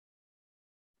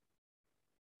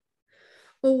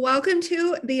Well, welcome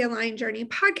to the Aligned Journey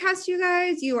podcast, you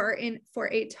guys. You are in for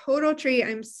a total treat.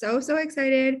 I'm so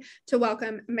excited to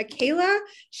welcome Michaela.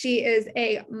 She is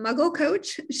a Muggle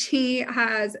coach. She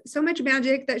has so much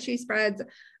magic that she spreads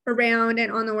around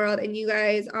and on the world, and you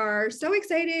guys are so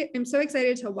excited. I'm so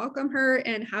excited to welcome her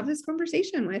and have this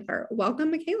conversation with her.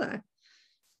 Welcome, Michaela.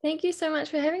 Thank you so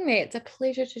much for having me. It's a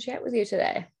pleasure to chat with you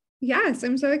today. Yes,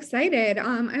 I'm so excited.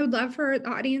 I would love for the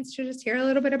audience to just hear a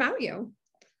little bit about you.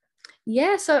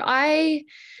 Yeah, so as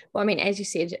you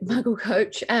said, Muggle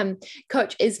coach.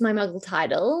 Coach is my Muggle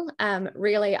title.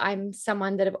 Really, I'm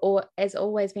someone that has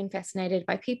always been fascinated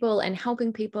by people and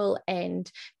helping people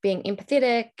and being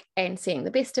empathetic and seeing the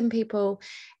best in people.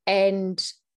 And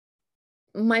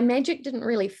my magic didn't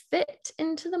really fit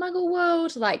into the Muggle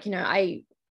world. I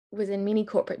was in many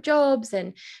corporate jobs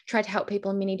and tried to help people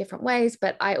in many different ways,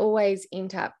 but I always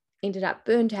ended up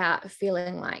burnt out,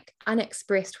 feeling like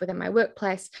unexpressed within my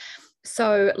workplace.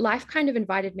 So life kind of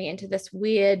invited me into this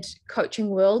weird coaching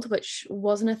world, which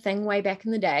wasn't a thing way back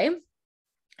in the day.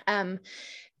 Within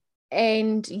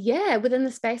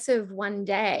the space of one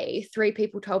day, 3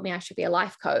 people told me I should be a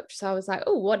life coach. So I was like,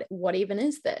 oh, what even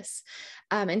is this?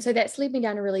 And so that's led me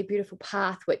down a really beautiful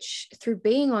path, which through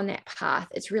being on that path,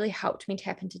 it's really helped me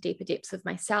tap into deeper depths of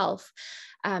myself.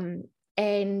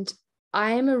 And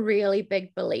I am a really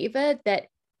big believer that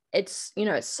it's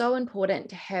so important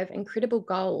to have incredible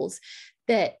goals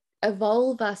that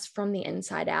evolve us from the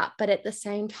inside out. But at the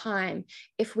same time,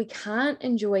 if we can't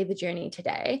enjoy the journey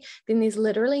today, then there's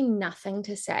literally nothing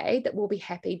to say that we'll be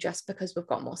happy just because we've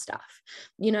got more stuff.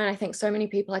 And I think so many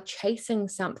people are chasing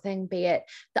something, be it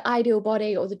the ideal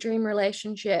body or the dream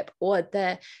relationship or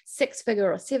the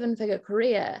 6-figure or 7-figure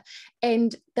career,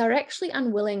 and they're actually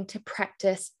unwilling to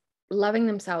practice loving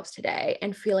themselves today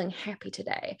and feeling happy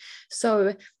today.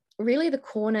 So really the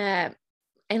corner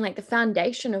and the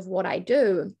foundation of what I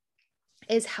do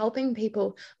is helping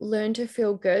people learn to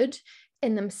feel good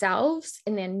in themselves,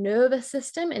 in their nervous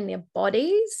system, in their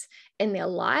bodies, in their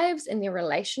lives, in their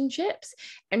relationships,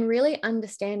 and really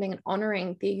understanding and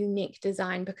honoring their unique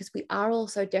design, because we are all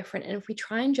so different. And if we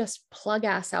try and just plug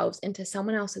ourselves into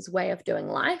someone else's way of doing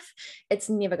life, it's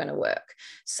never going to work.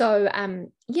 So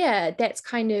that's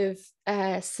kind of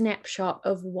a snapshot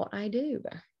of what I do.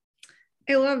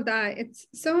 I love that. It's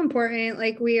so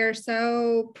important. We are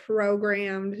so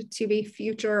programmed to be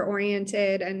future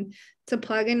oriented and to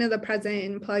plug into the present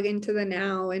and plug into the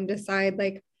now and decide,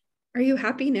 are you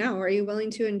happy now? Are you willing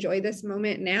to enjoy this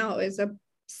moment now? Is a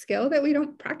skill that we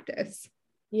don't practice.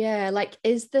 Yeah.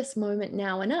 Is this moment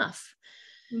now enough?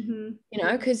 Mm-hmm.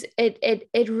 Because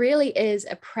it really is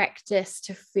a practice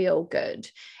to feel good.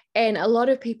 And a lot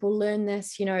of people learn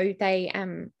this, they,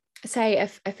 say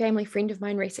a family friend of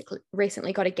mine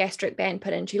recently got a gastric band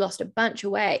put in. She lost a bunch of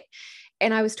weight.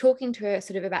 And I was talking to her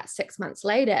sort of about 6 months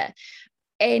later.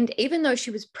 And even though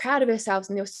she was proud of herself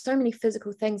and there were so many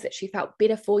physical things that she felt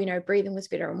better for, breathing was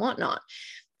better and whatnot,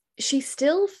 she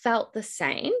still felt the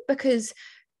same because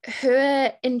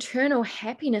her internal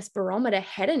happiness barometer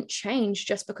hadn't changed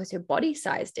just because her body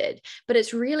size did. But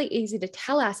it's really easy to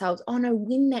tell ourselves, oh no,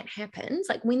 when that happens,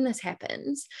 when this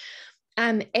happens,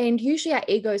 and usually our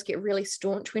egos get really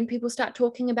staunch when people start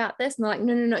talking about this. And they're like,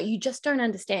 no, you just don't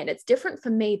understand. It's different for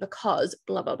me because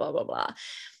blah, blah, blah, blah, blah.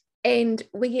 And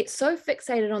we get so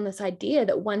fixated on this idea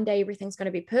that one day everything's going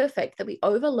to be perfect that we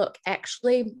overlook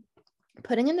actually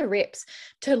putting in the reps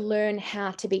to learn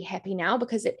how to be happy now,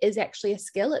 because it is actually a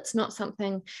skill. It's not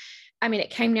something, it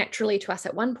came naturally to us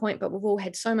at one point, but we've all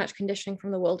had so much conditioning from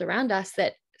the world around us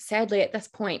that sadly at this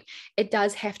point it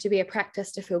does have to be a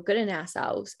practice to feel good in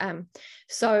ourselves.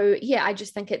 I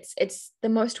just think it's the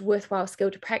most worthwhile skill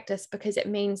to practice, because it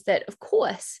means that of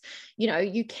course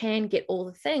you can get all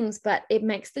the things, but it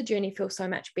makes the journey feel so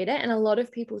much better. And a lot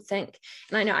of people think,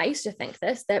 and I know I used to think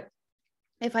this, that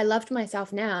if I loved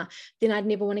myself now, then I'd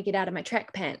never want to get out of my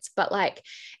track pants. But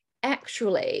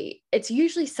actually it's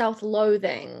usually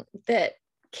self-loathing that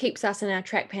keeps us in our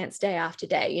track pants day after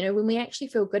day. When we actually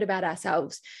feel good about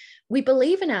ourselves, we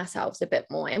believe in ourselves a bit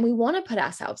more and we want to put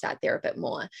ourselves out there a bit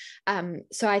more.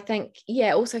 So I think,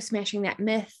 also smashing that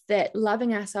myth that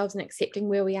loving ourselves and accepting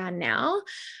where we are now,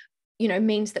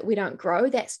 means that we don't grow.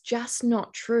 That's just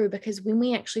not true, because when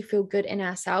we actually feel good in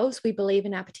ourselves, we believe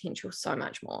in our potential so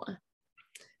much more.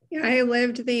 Yeah, I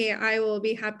lived the I will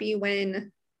be happy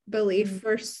when belief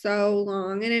for so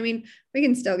long. And we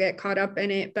can still get caught up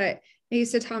in it, but I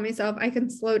used to tell myself I can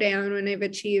slow down when I've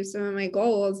achieved some of my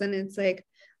goals. And it's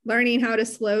learning how to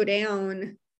slow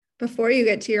down before you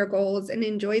get to your goals and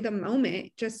enjoy the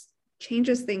moment just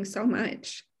changes things so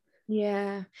much.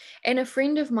 Yeah. And a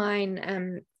friend of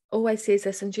mine always says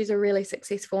this, and she's a really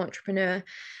successful entrepreneur.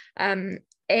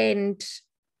 And,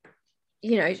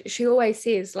 you know, she always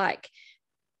says, like,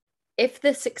 if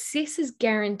the success is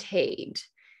guaranteed,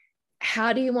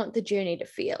 how do you want the journey to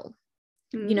feel?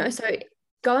 You know, so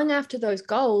going after those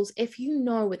goals, if you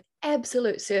know with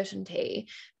absolute certainty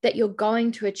that you're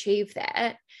going to achieve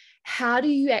that, how do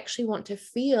you actually want to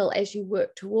feel as you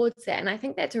work towards that? And I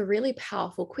think that's a really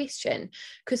powerful question,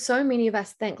 because so many of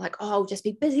us think like, oh, I'll just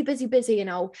be busy, busy, busy, and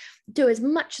I'll do as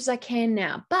much as I can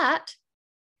now. But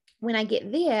when I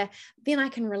get there, then I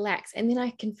can relax and then I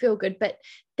can feel good. But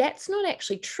that's not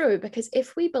actually true, because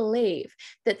if we believe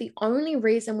that the only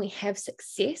reason we have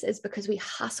success is because we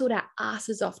hustled our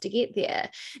asses off to get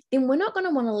there, then we're not going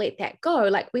to want to let that go.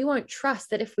 Like, we won't trust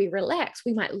that if we relax,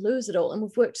 we might lose it all. And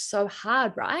we've worked so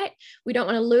hard, right? We don't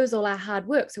want to lose all our hard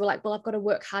work. So we're like, well, I've got to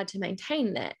work hard to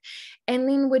maintain that. And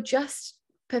then we're just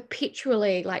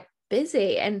perpetually like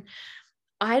busy. And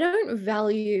I don't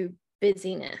value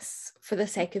busyness for the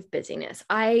sake of busyness.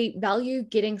 I value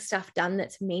getting stuff done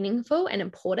that's meaningful and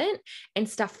important, and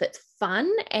stuff that's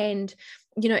fun and,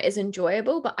 you know, is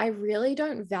enjoyable. But I really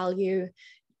don't value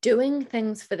doing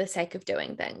things for the sake of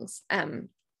doing things.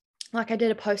 Like, I did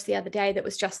a post the other day that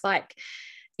was just like,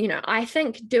 you know, I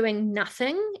think doing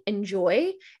nothing in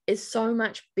joy is so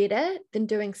much better than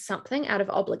doing something out of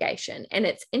obligation. And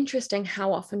it's interesting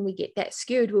how often we get that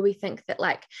skewed, where we think that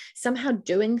like somehow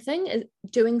doing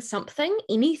something,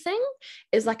 anything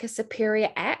is like a superior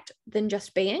act than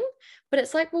just being. But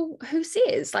it's like, well, who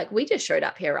says? Like, we just showed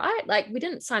up here, right? Like, we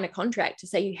didn't sign a contract to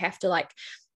say you have to like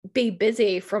be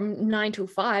busy from 9 till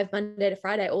 5, Monday to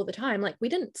Friday all the time. Like, we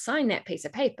didn't sign that piece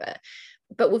of paper.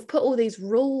 But we've put all these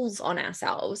rules on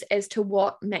ourselves as to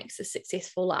what makes a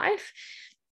successful life.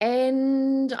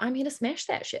 And I'm here to smash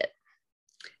that shit.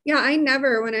 Yeah, I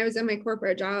never, when I was in my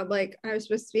corporate job, like I was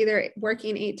supposed to be there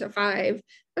working 8 to 5.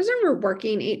 I was never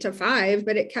working 8 to 5,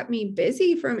 but it kept me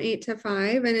busy from 8 to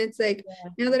 5. And it's like,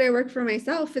 now that I work for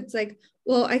myself, it's like,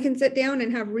 well, I can sit down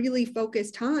and have really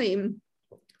focused time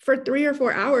for 3 or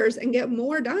 4 hours and get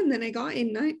more done than I got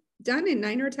done in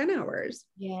 9 or 10 hours.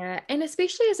 Yeah. And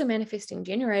especially as a manifesting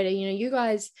generator, you know, you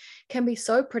guys can be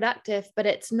so productive, but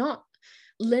it's not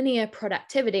linear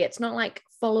productivity. It's not like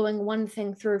following one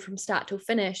thing through from start to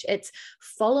finish. It's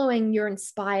following your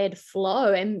inspired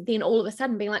flow, and then all of a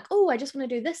sudden being like, oh, I just want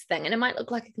to do this thing. And it might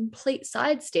look like a complete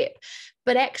sidestep,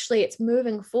 but actually it's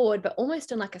moving forward, but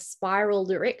almost in like a spiral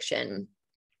direction.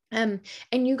 And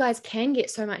you guys can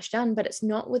get so much done, but it's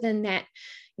not within that,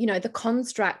 you know, the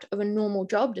construct of a normal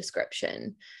job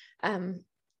description.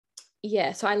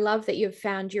 Yeah. So I love that you've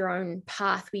found your own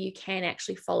path where you can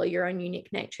actually follow your own unique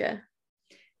nature.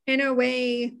 In a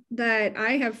way that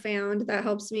I have found that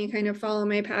helps me kind of follow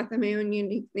my path and my own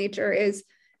unique nature is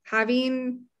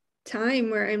having time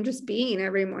where I'm just being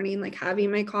every morning, like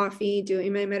having my coffee,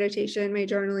 doing my meditation, my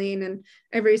journaling. And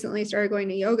I've recently started going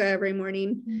to yoga every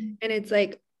morning. And it's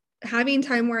like having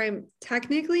time where I'm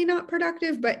technically not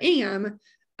productive, but am,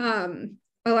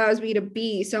 allows me to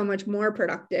be so much more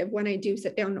productive when I do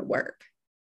sit down to work.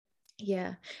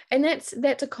 Yeah. And that's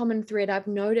a common thread I've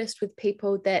noticed with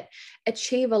people that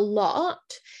achieve a lot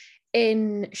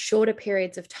in shorter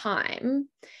periods of time,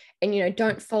 and, you know,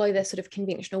 don't follow the sort of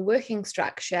conventional working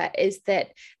structure, is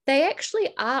that they actually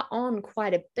are on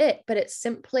quite a bit, but it's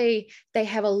simply they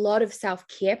have a lot of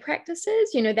self-care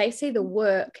practices. You know, they see the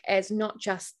work as not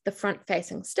just the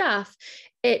front-facing stuff.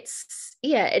 It's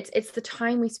the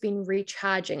time we spend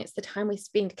recharging. It's the time we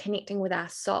spend connecting with our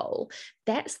soul.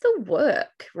 That's the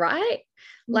work, right?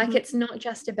 Like, it's not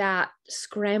just about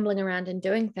scrambling around and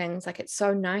doing things. Like, it's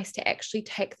so nice to actually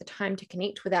take the time to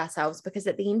connect with ourselves, because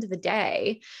at the end of the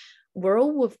day, we're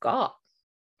all we've got,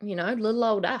 you know, little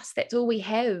old us. That's all we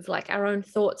have, like our own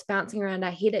thoughts bouncing around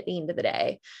our head at the end of the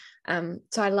day.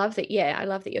 So I love that. Yeah, I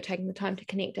love that you're taking the time to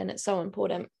connect, and it's so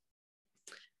important.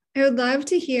 I would love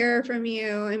to hear from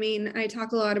you. I mean, I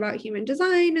talk a lot about human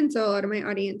design, and so a lot of my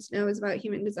audience knows about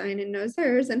human design and knows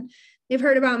theirs, and they've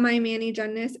heard about my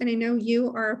Manny-Jenness, and I know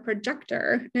you are a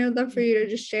projector. And I would love for you to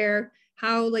just share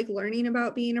how, like, learning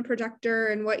about being a projector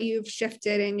and what you've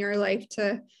shifted in your life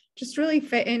to just really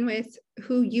fit in with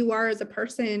who you are as a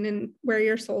person and where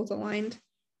your soul's aligned.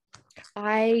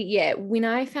 When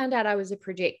I found out I was a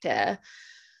projector,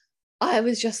 I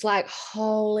was just like,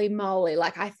 holy moly,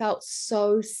 like I felt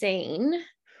so seen,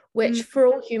 which for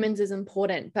all humans is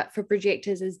important, but for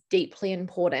projectors is deeply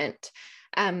important.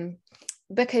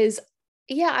 Because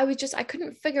I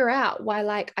couldn't figure out why,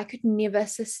 like, I could never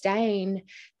sustain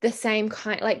the same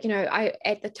kind, like, you know,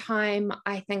 at the time,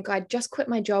 I think I'd just quit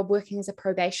my job working as a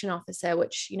probation officer,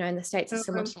 which, you know, in the States is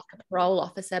similar to like a parole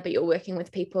officer, but you're working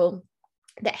with people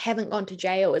that haven't gone to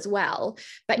jail as well,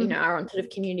 but, you know, are on sort of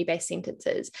community-based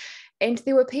sentences. And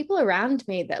there were people around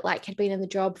me that like had been in the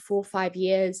job 4 or 5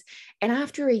 years. And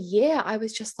after a year, I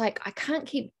was just like, I can't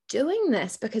keep doing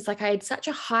this, because like I had such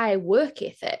a high work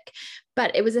ethic,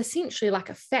 but it was essentially like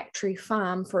a factory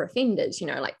farm for offenders, you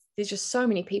know, like there's just so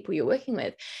many people you're working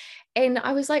with. And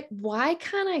I was like, why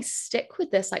can't I stick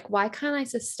with this? Like, why can't I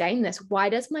sustain this? Why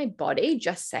does my body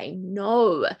just say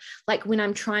no? Like when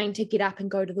I'm trying to get up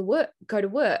and go to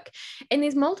work. And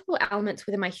there's multiple elements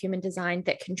within my human design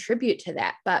that contribute to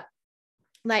that. But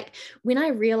like when I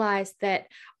realized that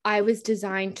I was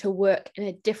designed to work in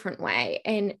a different way,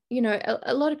 and you know,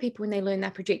 a lot of people when they learn their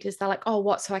projectors, they're like, oh,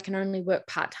 what, so I can only work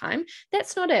part-time?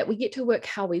 That's not it. We get to work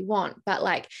how we want, but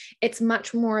like it's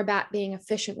much more about being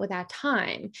efficient with our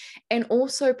time. And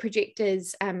also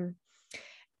projectors,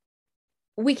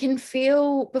 we can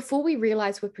feel, before we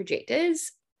realize we're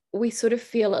projectors, we sort of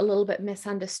feel a little bit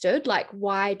misunderstood. Like,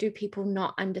 why do people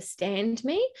not understand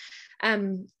me?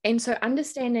 And so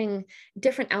understanding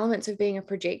different elements of being a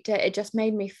projector, it just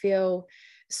made me feel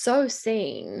so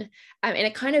seen. And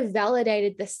it kind of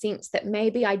validated the sense that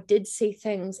maybe I did see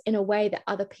things in a way that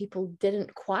other people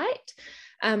didn't quite.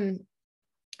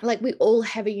 Like we all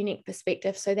have a unique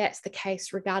perspective. So that's the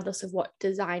case regardless of what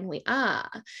design we are.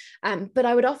 But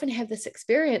I would often have this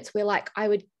experience where like I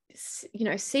would, you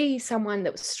know, see someone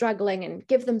that was struggling and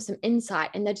give them some insight,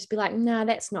 and they'd just be like, nah,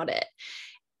 that's not it.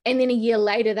 And then a year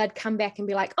later, they'd come back and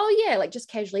be like, oh yeah, like just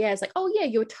casually as like, oh yeah,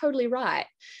 you were totally right.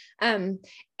 And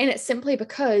it's simply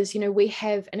because, you know, we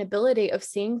have an ability of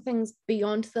seeing things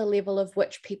beyond the level of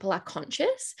which people are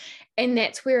conscious. And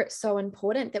that's where it's so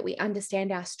important that we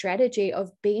understand our strategy of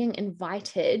being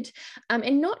invited,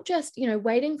 and not just, you know,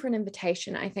 waiting for an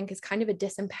invitation, I think is kind of a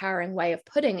disempowering way of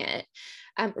putting it.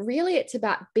 Really, it's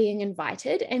about being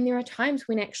invited. And there are times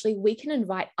when actually we can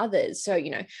invite others. So, you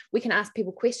know, we can ask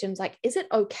people questions like, is it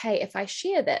okay if I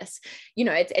share this? You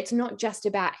know, it's not just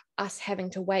about us having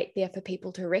to wait there for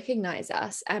people to recognize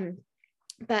us.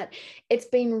 But it's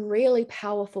been really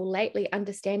powerful lately,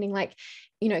 understanding like,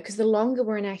 you know, because the longer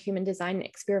we're in our human design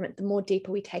experiment, the more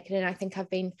deeper we take it in. I think I've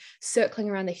been circling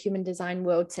around the human design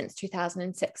world since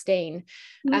 2016.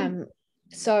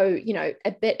 So, you know,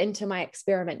 a bit into my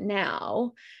experiment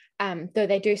now, though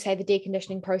they do say the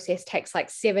deconditioning process takes like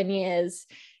 7 years.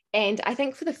 And I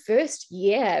think for the first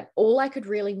year, all I could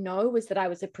really know was that I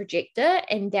was a projector,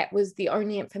 and that was the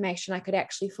only information I could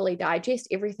actually fully digest.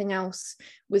 Everything else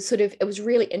was sort of, it was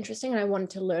really interesting and I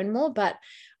wanted to learn more, but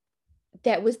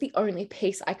that was the only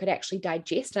piece I could actually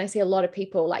digest. And I see a lot of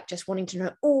people like just wanting to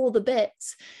know all the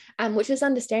bits, which is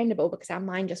understandable because our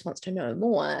mind just wants to know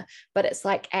more. But it's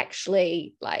like,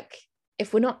 actually, like,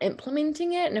 if we're not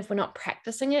implementing it and if we're not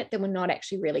practicing it, then we're not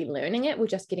actually really learning it. We're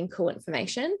just getting cool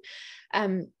information.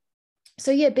 So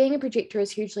yeah, being a projector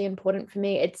is hugely important for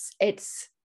me. It's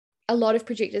a lot of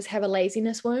projectors have a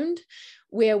laziness wound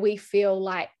where we feel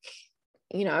like,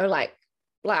 you know, like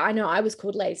I know I was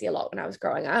called lazy a lot when I was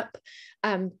growing up,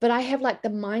 but I have like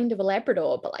the mind of a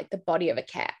Labrador, but like the body of a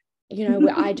cat, you know,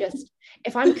 where I just,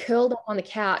 if I'm curled up on the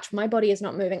couch, my body is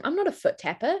not moving. I'm not a foot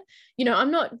tapper, you know,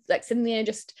 I'm not like sitting there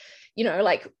just, you know,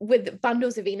 like with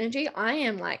bundles of energy. I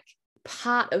am like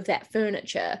part of that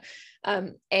furniture.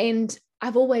 And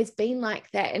I've always been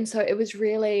like that. And so it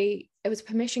was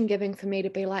permission giving for me to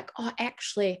be like, oh,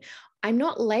 actually, I'm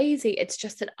not lazy. It's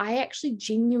just that I actually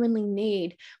genuinely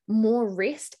need more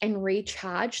rest and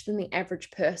recharge than the average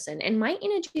person. And my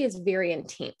energy is very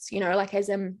intense, you know, like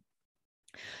as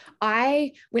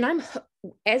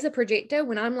as a projector,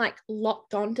 when I'm like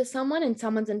locked onto someone and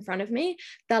someone's in front of me,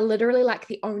 they're literally like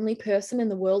the only person in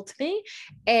the world to me.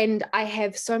 And I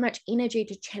have so much energy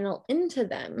to channel into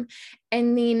them.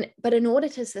 And then, but in order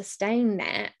to sustain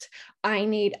that, I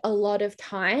need a lot of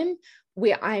time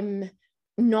where I'm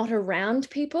not around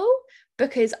people,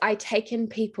 because I take in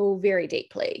people very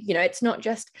deeply. You know, it's not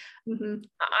just,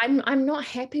 I'm not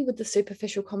happy with the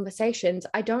superficial conversations.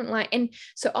 I don't like, and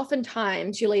so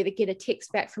oftentimes you'll either get a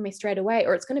text back from me straight away,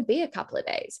 or it's going to be a couple of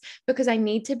days, because I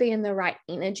need to be in the right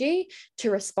energy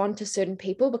to respond to certain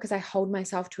people, because I hold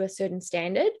myself to a certain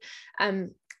standard.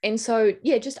 And so,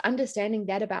 yeah, just understanding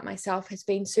that about myself has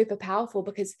been super powerful,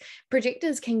 because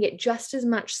projectors can get just as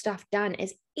much stuff done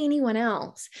as anyone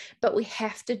else, but we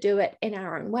have to do it in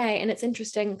our own way. And it's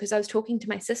interesting because I was talking to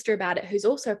my sister about it, who's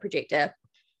also a projector.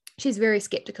 She's very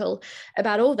skeptical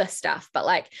about all this stuff, but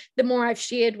like the more I've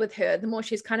shared with her, the more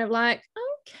she's kind of like,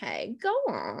 okay, go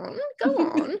on,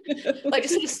 like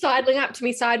just sort of sidling up to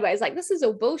me sideways, like this is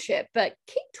all bullshit, but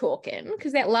keep talking,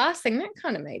 because that last thing, that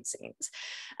kind of made sense.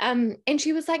 And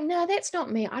she was like, no, that's not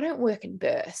me. I don't work in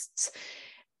bursts.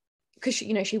 because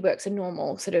she works a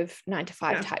normal sort of 9 to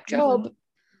 5 type job.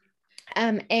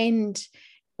 And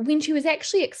when she was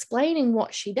actually explaining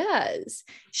what she does,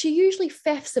 she usually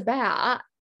faffs about.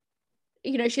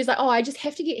 She's like, oh, I just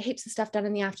have to get heaps of stuff done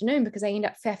in the afternoon because I end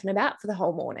up faffing about for the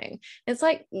whole morning. And it's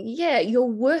like, yeah, you're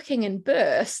working in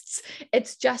bursts.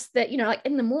 It's just that, like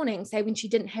in the morning, say when she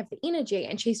didn't have the energy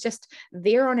and she's just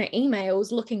there on her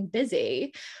emails looking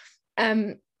busy,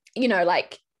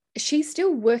 like she's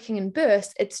still working in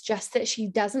bursts. It's just that she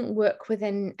doesn't work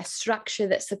within a structure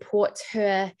that supports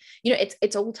her.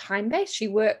 It's all time-based. She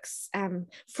works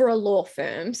for a law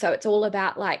firm. So it's all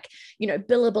about like,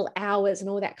 billable hours and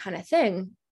all that kind of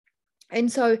thing. And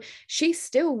so she's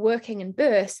still working in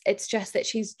bursts. It's just that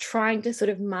she's trying to sort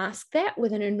of mask that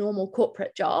within a normal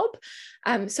corporate job.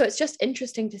 So it's just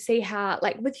interesting to see how,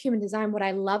 like with human design, what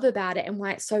I love about it and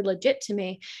why it's so legit to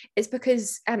me is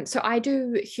because, so I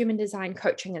do human design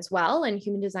coaching as well and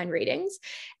human design readings.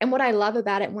 And what I love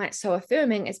about it and why it's so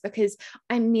affirming is because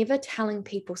I'm never telling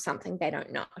people something they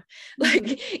don't know.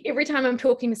 Like every time I'm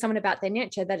talking to someone about their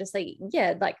nature, they're just like,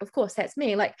 yeah, like, of course, that's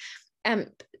me. Like,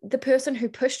 the person who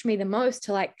pushed me the most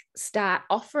to like start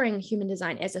offering human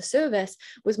design as a service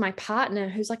was my partner,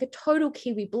 who's like a total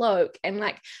Kiwi bloke and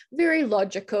like very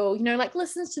logical, like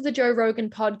listens to the Joe Rogan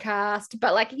podcast,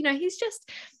 but like,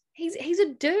 he's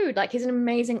a dude, like he's an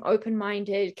amazing,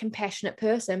 open-minded, compassionate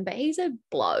person, but he's a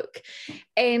bloke.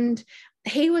 And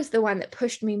he was the one that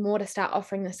pushed me more to start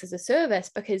offering this as a service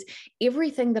because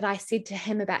everything that I said to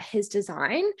him about his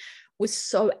design was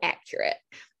so accurate.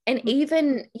 And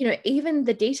even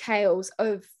the details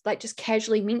of like just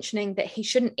casually mentioning that he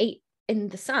shouldn't eat in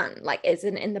the sun, like as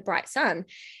in the bright sun.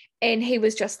 And he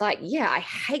was just like, yeah, I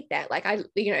hate that. Like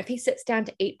if he sits down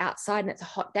to eat outside and it's a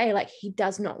hot day, like he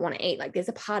does not want to eat. Like there's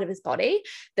a part of his body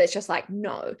that's just like,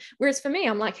 no. Whereas for me,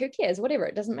 I'm like, who cares? Whatever,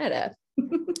 it doesn't matter.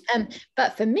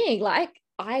 But for me, like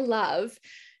I love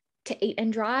to eat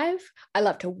and drive. I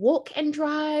love to walk and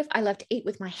drive. I love to eat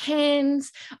with my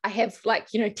hands. I have like,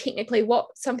 technically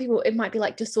what some people, it might be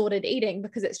like disordered eating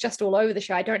because it's just all over the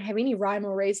show. I don't have any rhyme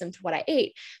or reason to what I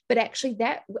eat, but actually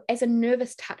that as a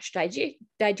nervous touch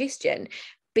digestion,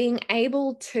 being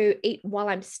able to eat while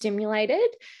I'm stimulated,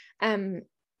 and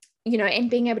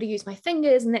being able to use my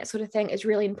fingers and that sort of thing is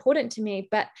really important to me.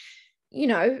 But,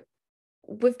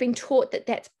 we've been taught that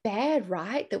that's bad,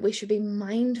 right? That we should be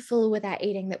mindful with our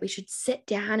eating, that we should sit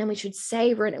down and we should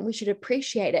savor it and we should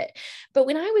appreciate it. But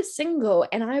when I was single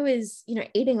and I was,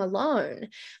 eating alone,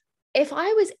 if I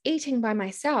was eating by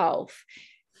myself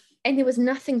and there was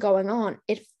nothing going on,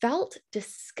 it felt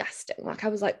disgusting. Like I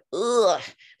was like, ugh,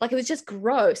 like it was just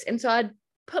gross. And so I'd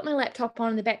put my laptop on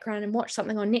in the background and watch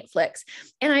something on Netflix.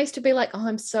 And I used to be like, oh,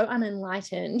 I'm so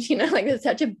unenlightened, like it's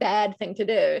such a bad thing to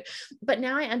do. But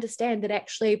now I understand that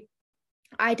actually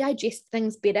I digest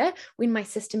things better when my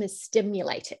system is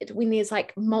stimulated, when there's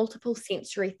like multiple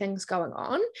sensory things going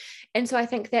on. And so I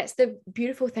think that's the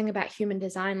beautiful thing about human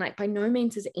design. Like by no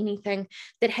means is anything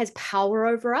that has power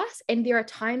over us. And there are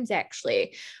times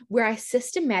actually where I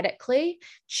systematically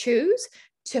choose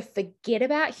to forget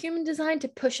about human design, to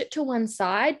push it to one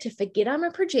side, to forget I'm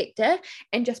a projector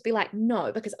and just be like,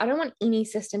 no, because I don't want any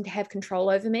system to have control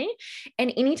over me.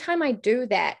 And anytime I do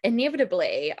that,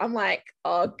 inevitably, I'm like,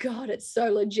 oh God, it's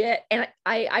so legit. And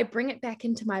I bring it back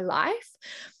into my life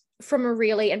from a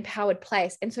really empowered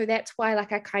place. And so that's why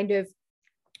like I kind of,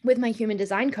 with my human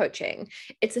design coaching,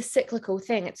 it's a cyclical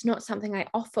thing. It's not something I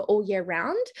offer all year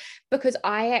round because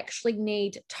I actually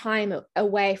need time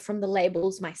away from the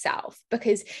labels myself.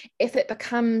 Because if it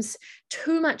becomes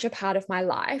too much a part of my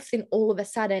life, then all of a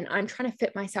sudden I'm trying to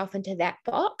fit myself into that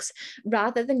box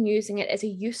rather than using it as a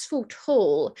useful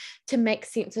tool to make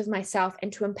sense of myself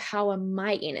and to empower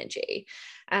my energy.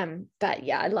 But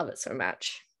yeah, I love it so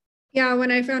much. Yeah,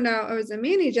 when I found out I was a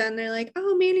mani gen, they're like,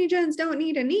 oh, mani gens don't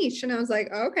need a niche. And I was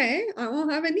like, okay, I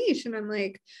won't have a niche. And I'm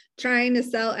like trying to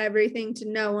sell everything to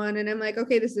no one. And I'm like,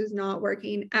 okay, this is not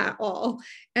working at all.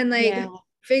 And like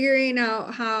figuring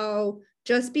out how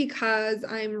just because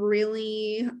I'm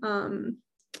really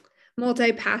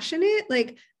multi-passionate,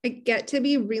 like I get to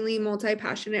be really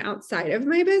multi-passionate outside of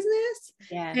my business.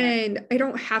 Yeah. And I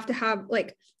don't have to have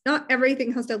like, not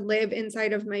everything has to live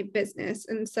inside of my business.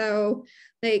 And so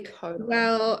like,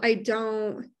 well, I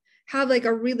don't have like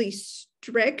a really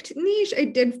strict niche. I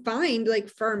did find like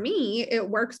for me, it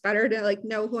works better to like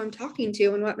know who I'm talking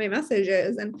to and what my message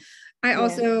is. And I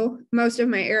also, most of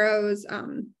my arrows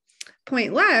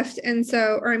point left. And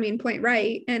so, or I mean, point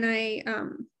right. And I,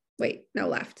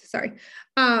 left, sorry.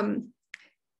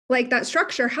 Like that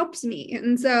structure helps me.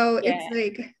 And so it's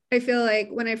like, I feel like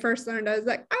when I first learned, I was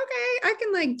like, okay, I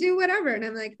can like do whatever. And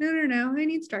I'm like, no, I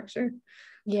need structure.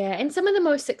 Yeah. And some of the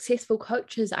most successful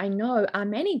coaches I know are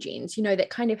mani-gens, that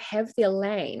kind of have their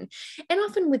lane. And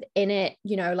often within it,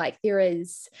 like there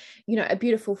is, a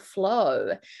beautiful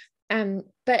flow.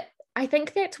 But I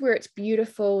think that's where it's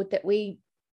beautiful that we,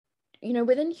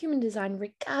 within human design,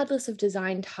 regardless of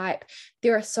design type,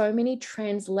 there are so many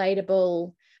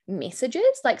translatable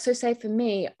messages. Like, so say for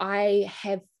me,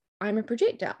 I'm a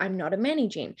projector. I'm not a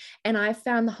mani-gen. And I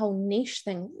found the whole niche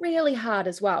thing really hard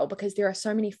as well, because there are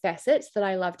so many facets that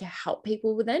I love to help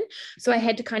people within. So I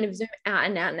had to kind of zoom out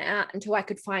and out and out until I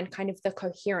could find kind of the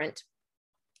coherent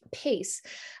piece.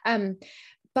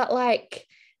 But like,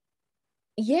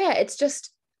 yeah, it's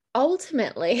just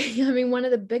ultimately, I mean, one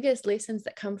of the biggest lessons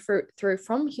that come through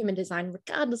from human design,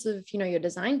 regardless of, your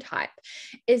design type,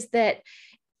 is that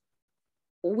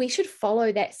we should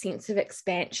follow that sense of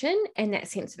expansion and that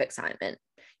sense of excitement.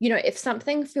 If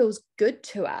something feels good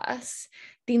to us,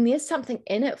 then there's something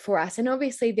in it for us. And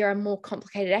obviously there are more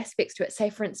complicated aspects to it. Say,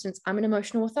 for instance, I'm an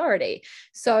emotional authority.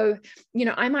 So,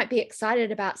 I might be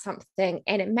excited about something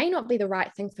and it may not be the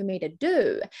right thing for me to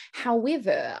do.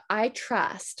 However, I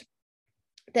trust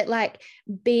that like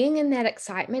being in that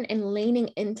excitement and leaning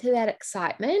into that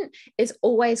excitement is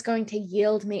always going to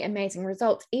yield me amazing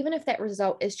results, even if that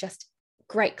result is just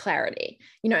great clarity,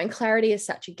 and clarity is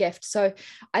such a gift. So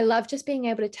I love just being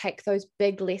able to take those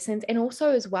big lessons. And also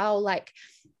as well, like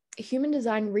human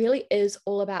design really is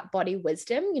all about body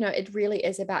wisdom. It really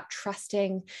is about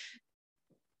trusting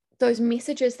those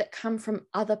messages that come from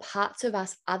other parts of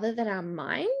us other than our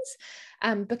minds,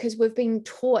 because we've been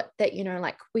taught that,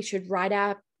 like we should write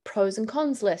our pros and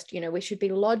cons list, we should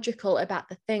be logical about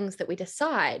the things that we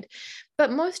decide.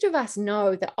 But most of us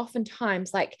know that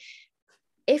oftentimes, like,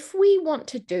 if we want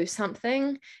to do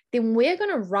something, then we're going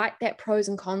to write that pros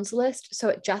and cons list so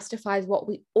it justifies what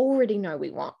we already know we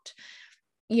want.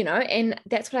 And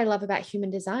that's what I love about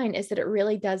human design, is that it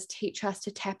really does teach us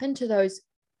to tap into those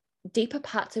deeper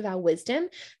parts of our wisdom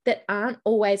that aren't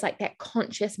always like that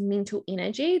conscious mental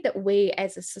energy that we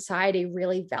as a society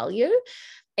really value.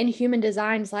 And human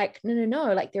design's like,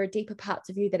 no, like there are deeper parts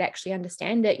of you that actually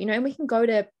understand it, and we can go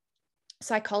to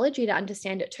psychology to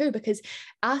understand it too, because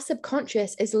our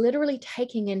subconscious is literally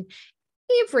taking in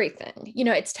everything.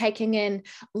 It's taking in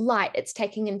light, it's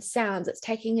taking in sounds, it's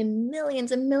taking in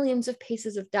millions and millions of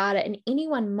pieces of data in any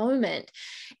one moment.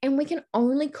 And we can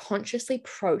only consciously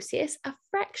process a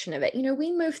fraction of it.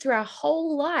 We move through our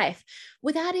whole life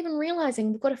without even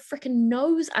realizing we've got a freaking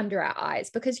nose under our eyes,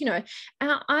 because,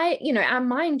 our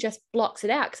mind just blocks it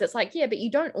out, because it's like, yeah, but you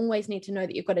don't always need to know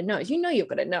that you've got a nose. You've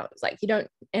got a nose. Like, you don't,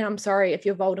 and I'm sorry if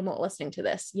you're Voldemort listening to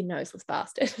this, you noseless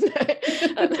bastard.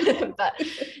 But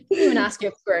didn't even ask you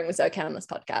if swearing was okay on this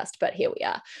podcast, but here we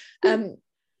are.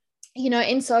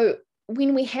 And so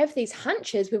when we have these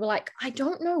hunches, we were like, I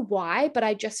don't know why, but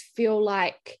I just feel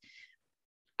like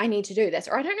I need to do this,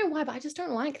 or I don't know why, but I just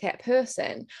don't like that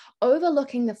person,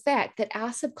 overlooking the fact that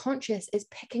our subconscious is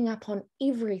picking up on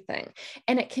everything,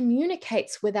 and it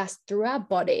communicates with us through our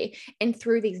body and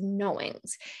through these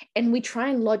knowings. And we try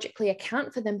and logically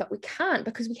account for them, but we can't,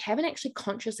 because we haven't actually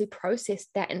consciously processed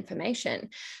that information.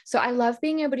 So I love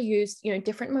being able to use,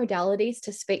 different modalities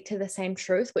to speak to the same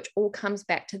truth, which all comes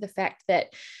back to the fact that,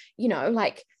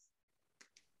 like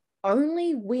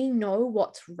only we know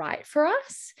what's right for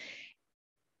us.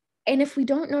 And if we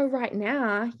don't know right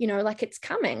now, like it's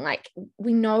coming, like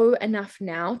we know enough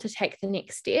now to take the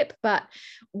next step. But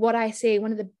what I see,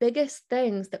 one of the biggest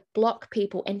things that block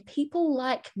people, and people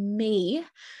like me,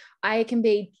 I can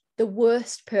be the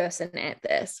worst person at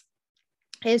this,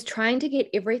 is trying to get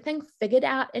everything figured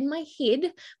out in my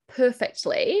head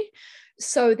perfectly,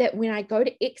 so that when I go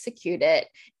to execute it,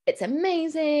 it's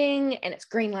amazing and it's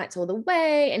green lights all the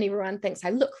way, and everyone thinks I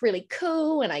look really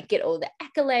cool and I get all the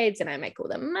accolades and I make all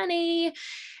the money.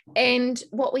 And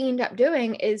what we end up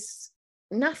doing is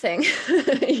nothing.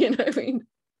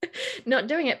 Not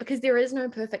doing it, because there is no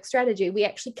perfect strategy. We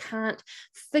actually can't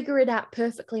figure it out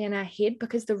perfectly in our head,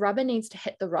 because the rubber needs to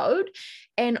hit the road.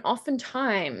 And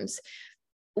oftentimes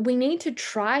we need to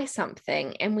try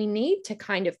something and we need to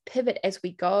kind of pivot as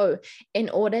we go in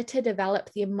order to develop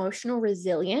the emotional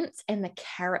resilience and the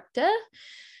character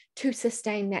to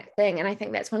sustain that thing. And I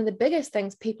think that's one of the biggest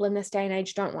things people in this day and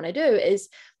age don't want to do, is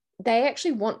they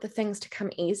actually want the things to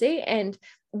come easy, and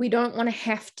we don't want to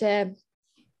have to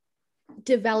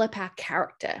develop our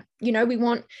character. We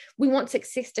want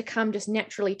success to come just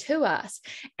naturally to us.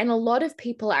 And a lot of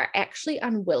people are actually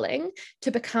unwilling to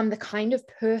become the kind of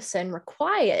person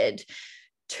required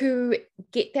to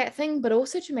get that thing, but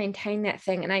also to maintain that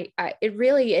thing. And it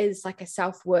really is like a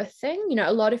self-worth thing.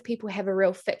 A lot of people have a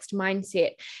real fixed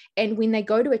mindset, and when they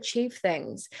go to achieve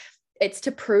things, it's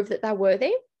to prove that they're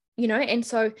worthy, you know, and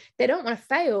so they don't want to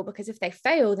fail, because if they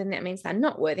fail, then that means they're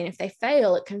not worthy. And if they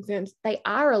fail, it confirms they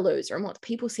are a loser and what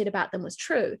people said about them was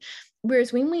true.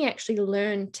 Whereas when we actually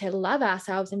learn to love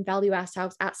ourselves and value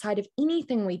ourselves outside of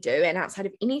anything we do and outside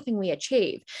of anything we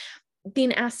achieve,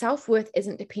 then our self-worth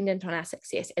isn't dependent on our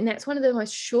success. And that's one of the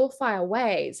most surefire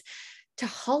ways to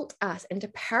halt us and to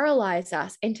paralyze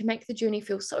us and to make the journey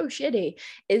feel so shitty,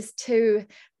 is to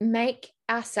make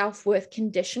our self-worth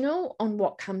conditional on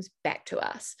what comes back to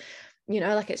us. You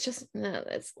know, like it's just, no,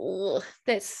 it's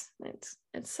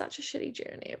such a shitty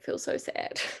journey. It feels so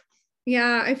sad.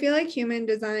 Yeah, I feel like human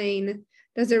design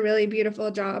does a really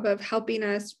beautiful job of helping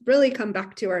us really come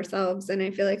back to ourselves. And I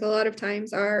feel like a lot of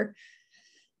times our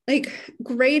like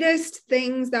greatest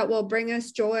things that will bring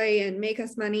us joy and make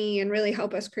us money and really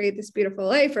help us create this beautiful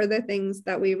life are the things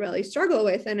that we really struggle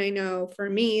with. And I know for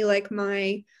me, like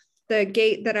the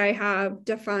gate that I have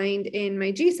defined in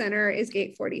my G center is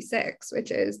gate 46,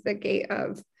 which is the gate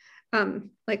of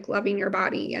like loving your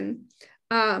body. And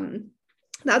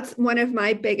that's one of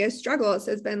my biggest struggles,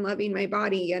 has been loving my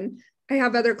body. And I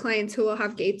have other clients who will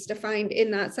have gates defined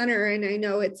in that center, and I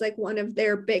know it's like one of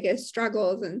their biggest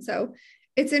struggles. And so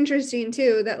it's interesting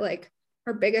too, that like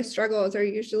our biggest struggles are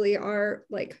usually our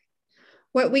like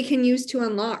what we can use to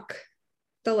unlock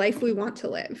the life we want to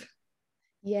live.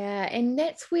 Yeah. And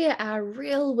that's where our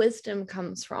real wisdom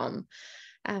comes from.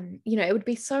 You know, it would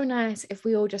be so nice if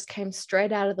we all just came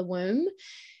straight out of the womb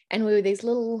and we were these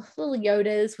little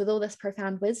Yodas with all this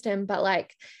profound wisdom. But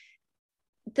like,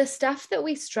 the stuff that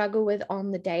we struggle with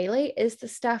on the daily is the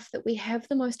stuff that we have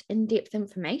the most in-depth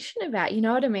information about. You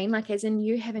know what I mean? Like, as in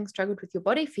you having struggled with your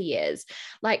body for years,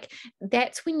 like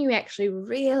that's when you actually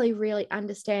really, really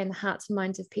understand the hearts and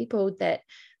minds of people that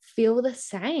feel the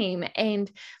same. And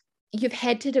you've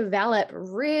had to develop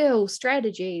real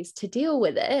strategies to deal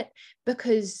with it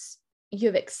because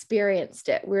you've experienced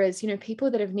it. Whereas, you know,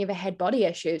 people that have never had body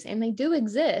issues, and they do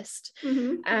exist,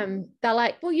 they're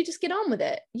like, well, you just get on with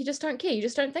it. You just don't care. You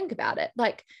just don't think about it.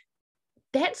 Like,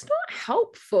 that's not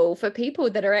helpful for people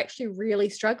that are actually really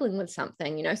struggling with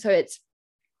something, you know? So it's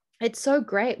so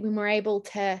great when we're able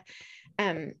to,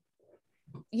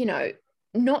 you know,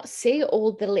 not see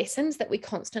all the lessons that we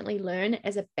constantly learn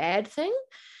as a bad thing.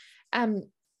 And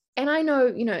I know,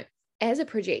 you know, as a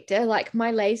projector, like my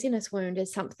laziness wound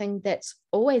is something that's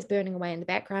always burning away in the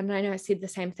background. And I know I said the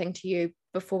same thing to you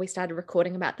before we started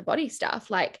recording about the body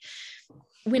stuff. Like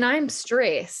when I'm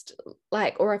stressed,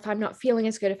 like, or if I'm not feeling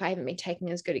as good, if I haven't been taking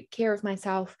as good care of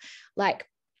myself, like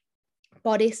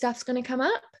body stuff's going to come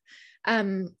up.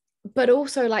 But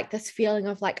also like this feeling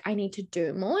of like, I need to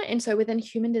do more. And so within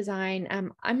human design,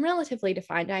 I'm relatively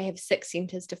defined. I have 6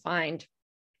 centers defined.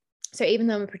 So even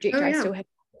though I'm a projector, I still have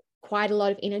quite a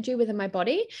lot of energy within my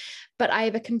body, but I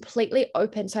have a completely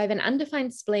open, so I have an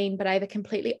undefined spleen, but I have a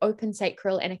completely open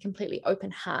sacral and a completely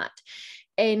open heart.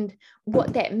 And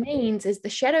what that means is the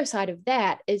shadow side of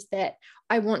that is that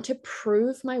I want to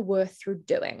prove my worth through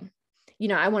doing. You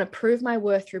know, I want to prove my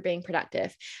worth through being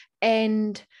productive.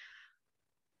 And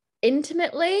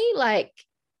intimately, like,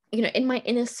 you know, in my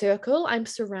inner circle, I'm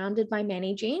surrounded by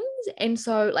Manny gens. And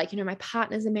so like, you know, my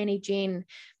partner's a Manny gen,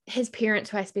 his parents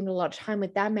who I spend a lot of time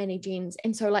with, they're Manny gens.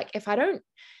 And so like, if I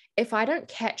don't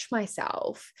catch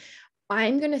myself,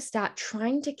 I'm going to start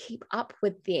trying to keep up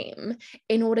with them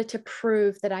in order to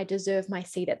prove that I deserve my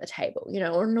seat at the table, you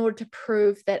know, or in order to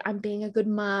prove that I'm being a good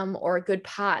mom or a good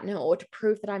partner, or to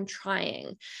prove that I'm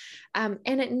trying. And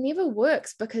it never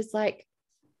works, because like,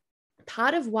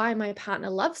 part of why my partner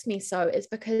loves me so is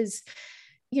because,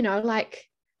 you know, like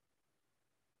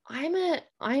I'm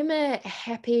a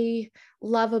happy,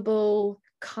 lovable,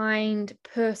 kind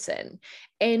person.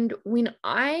 And when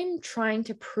I'm trying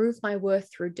to prove my worth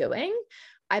through doing,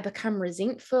 I become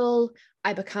resentful.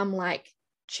 I become like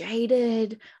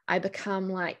jaded. I become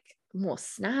like more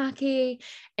snarky.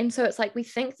 And so it's like, we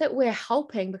think that we're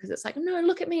helping because it's like, no,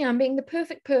 look at me, I'm being the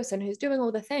perfect person who's doing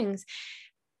all the things.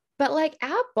 But like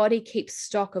our body keeps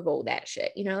stock of all that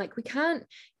shit, you know, like we can't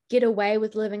get away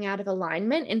with living out of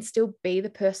alignment and still be the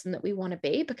person that we want to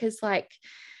be, because like,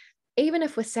 even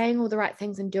if we're saying all the right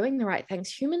things and doing the right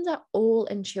things, humans are all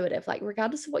intuitive. Like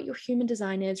regardless of what your human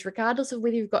design is, regardless of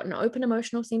whether you've got an open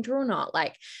emotional center or not,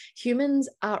 like humans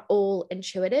are all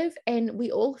intuitive and we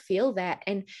all feel that.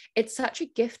 And it's such a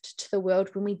gift to the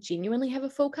world when we genuinely have a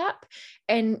full cup.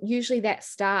 And usually that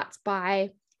starts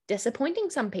by disappointing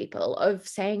some people, of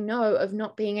saying no, of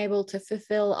not being able to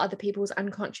fulfill other people's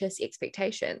unconscious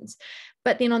expectations.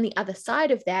 But then on the other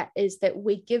side of that is that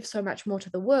we give so much more to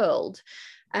the world.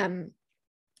 And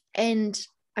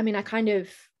I mean,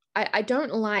 I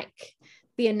don't like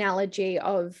the analogy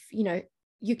of, you know,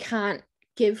 you can't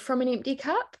give from an empty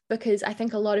cup, because I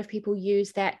think a lot of people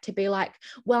use that to be like,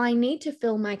 well, I need to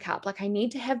fill my cup, like I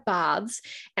need to have baths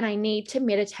and I need to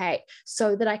meditate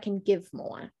so that I can give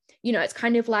more. It's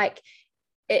kind of like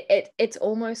it's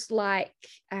almost like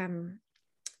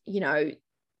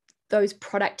those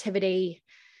productivity,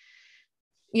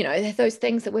 those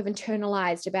things that we've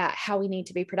internalized about how we need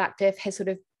to be productive has sort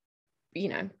of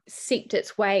seeped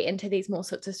its way into these more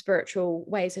sorts of spiritual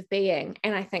ways of being.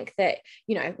 And I think that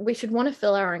we should want to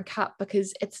fill our own cup,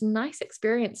 because it's a nice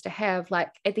experience to have.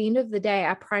 Like, at the end of the day,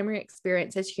 our primary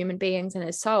experience as human beings and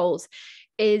as souls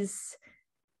is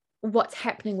what's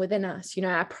happening within us.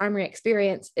 Our primary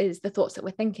experience is the thoughts that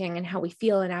we're thinking and how we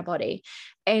feel in our body,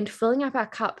 and filling up our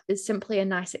cup is simply a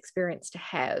nice experience to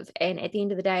have. And at the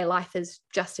end of the day, life is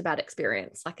just about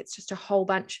experience. Like, it's just a whole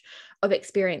bunch of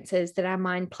experiences that our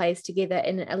mind plays together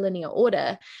in a linear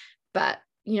order. But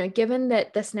given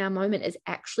that this now moment is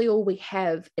actually all we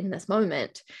have in this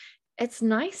moment, it's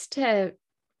nice to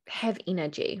have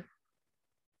energy.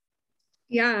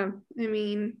 Yeah, I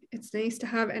mean, it's nice to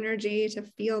have energy, to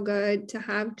feel good, to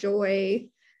have joy.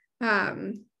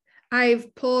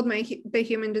 I've pulled the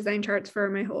human design charts for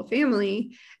my whole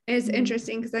family. It's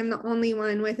interesting because I'm the only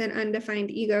one with an undefined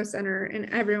ego center, and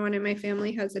everyone in my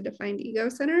family has a defined ego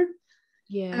center.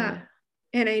 Yeah.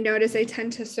 And I notice I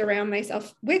tend to surround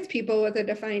myself with people with a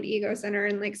defined ego center,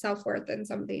 and like self-worth and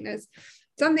something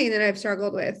that I've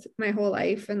struggled with my whole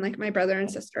life. And like my brother and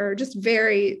sister are just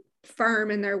very firm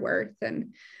in their worth.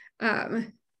 And I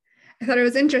thought it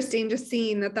was interesting just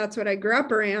seeing that that's what I grew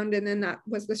up around. And then that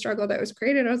was the struggle that was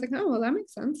created. I was like, oh, well, that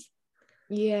makes sense.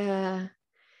 Yeah.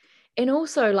 And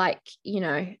also, like,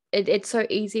 it's so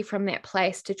easy from that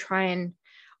place to try and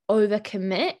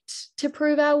overcommit to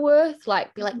prove our worth,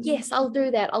 like be like, yes, I'll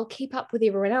do that, I'll keep up with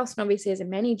everyone else. And obviously, as a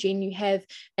managing, you have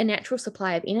a natural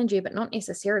supply of energy, but not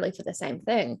necessarily for the same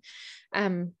thing.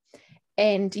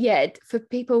 And yeah, for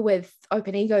people with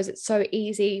open egos, it's so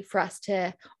easy for us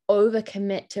to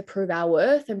overcommit to prove our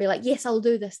worth and be like, yes, I'll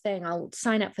do this thing, I'll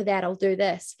sign up for that, I'll do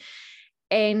this.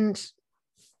 And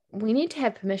we need to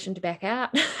have permission to back out.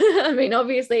 I mean,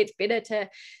 obviously it's better to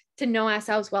know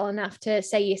ourselves well enough to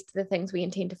say yes to the things we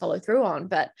intend to follow through on.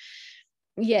 But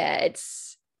yeah,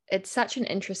 it's such an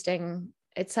interesting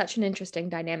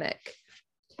dynamic.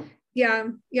 Yeah.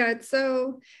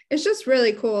 It's just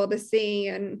really cool to see.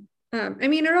 And I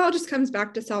mean, it all just comes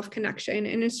back to self-connection,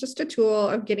 and it's just a tool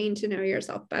of getting to know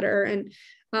yourself better. And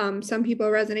some people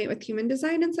resonate with human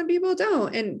design and some people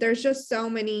don't. And there's just so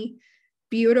many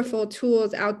beautiful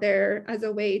tools out there as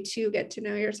a way to get to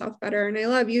know yourself better. And I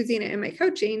love using it in my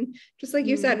coaching. Just like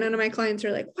you said, none of my clients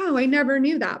are like, wow, I never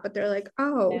knew that. But they're like,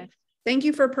 oh, yeah, thank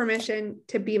you for permission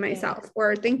to be myself. Yeah.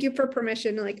 Or thank you for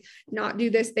permission to like not do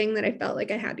this thing that I felt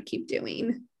like I had to keep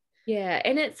doing. Yeah.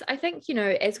 And I think,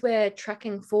 as we're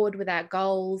trucking forward with our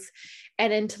goals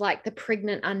and into like the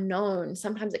pregnant unknown,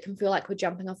 sometimes it can feel like we're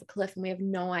jumping off a cliff and we have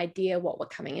no idea what we're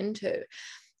coming into.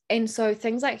 And so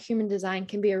things like human design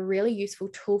can be a really useful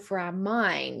tool for our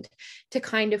mind to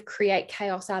kind of create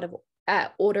chaos out of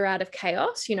order out of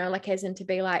chaos, like as in to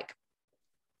be like,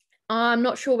 I'm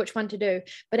not sure which one to do,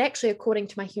 but actually, according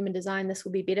to my human design, this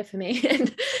will be better for me.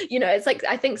 And, it's like,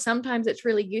 I think sometimes it's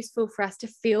really useful for us to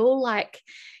feel like,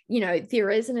 there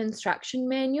is an instruction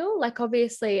manual. Like,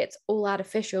 obviously, it's all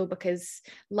artificial because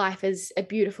life is a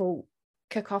beautiful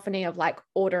cacophony of like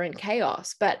order and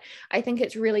chaos. But I think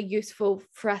it's really useful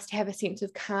for us to have a sense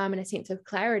of calm and a sense of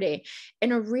clarity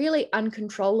in a really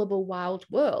uncontrollable, wild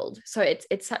world. So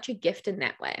it's such a gift in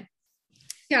that way.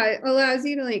 Yeah, it allows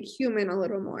you to like human a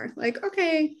little more. Like,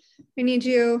 okay, I need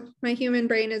you. My human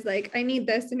brain is like, I need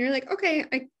this. And you're like, okay,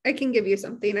 I can give you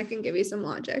something. I can give you some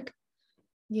logic.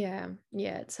 Yeah.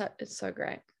 It's so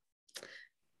great.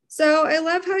 So I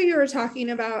love how you were talking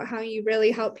about how you really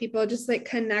help people just like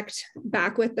connect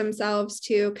back with themselves,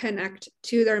 to connect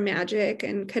to their magic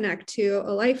and connect to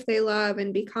a life they love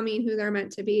and becoming who they're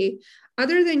meant to be.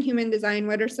 Other than human design,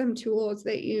 what are some tools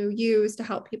that you use to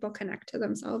help people connect to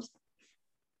themselves?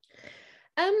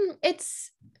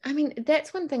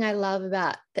 That's one thing I love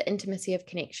about the intimacy of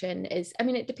connection is,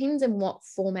 it depends on what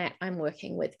format I'm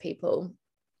working with people,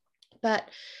 but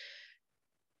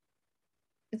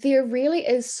there really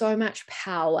is so much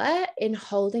power in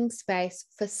holding space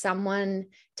for someone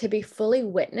to be fully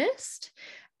witnessed.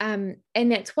 And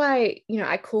that's why,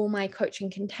 I call my coaching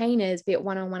containers, be it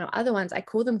one-on-one or other ones, I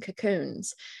call them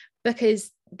cocoons, because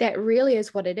that really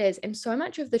is what it is. And so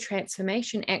much of the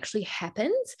transformation actually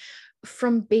happens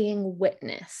from being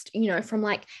witnessed, from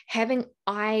like having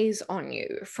eyes on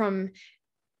you, from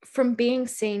from being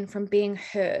seen, from being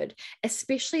heard,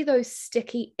 especially those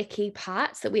sticky, icky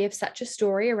parts that we have such a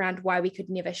story around why we could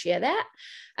never share that.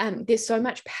 There's so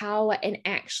much power in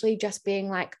actually just being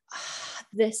like, oh,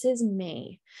 this is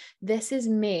me. This is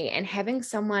me. And having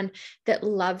someone that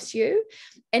loves you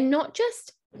and not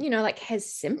just, like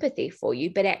has sympathy for you,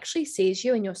 but actually sees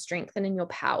you in your strength and in your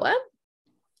power.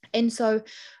 And so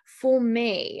for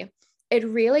me, it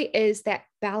really is that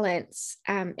balance.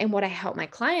 And what I help my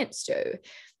clients do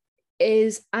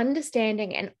is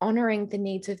understanding and honoring the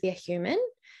needs of their human,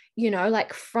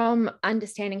 like from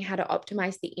understanding how to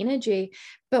optimize the energy.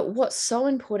 But what's so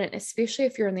important, especially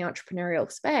if you're in the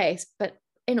entrepreneurial space, but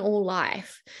in all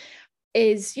life,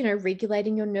 is,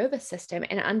 regulating your nervous system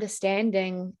and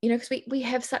understanding, because we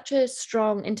have such a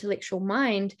strong intellectual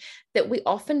mind that we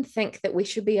often think that we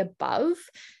should be above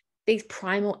these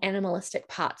primal animalistic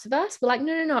parts of us. We're like,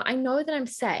 no, I know that I'm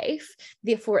safe,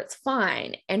 therefore it's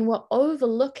fine. And we're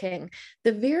overlooking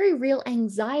the very real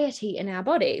anxiety in our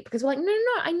body because we're like, no,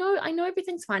 I know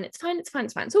everything's fine. It's fine.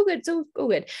 It's all good. It's all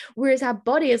good. Whereas our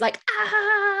body is like,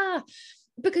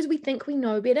 because we think we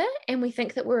know better and we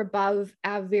think that we're above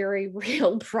our very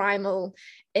real primal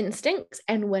instincts,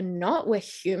 and we're not. We're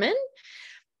human.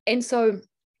 And so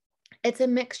it's a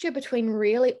mixture between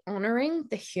really honoring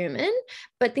the human,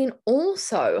 but then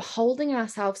also holding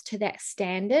ourselves to that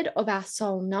standard of our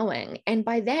soul knowing. And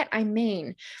by that, I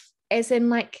mean, as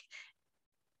in like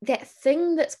that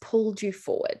thing that's pulled you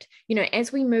forward.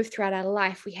 As we move throughout our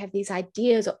life, we have these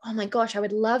ideas of, oh my gosh, I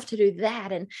would love to do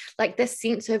that. And like this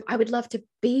sense of, I would love to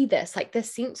be this, like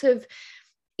this sense of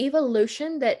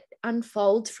evolution that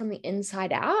unfolds from the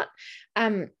inside out.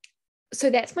 So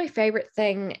that's my favorite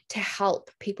thing to help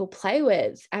people play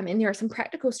with. And there are some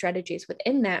practical strategies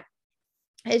within that,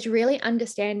 is really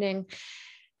understanding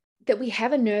that we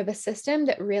have a nervous system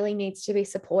that really needs to be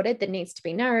supported, that needs to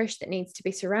be nourished, that needs to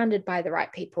be surrounded by the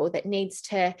right people, that needs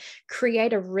to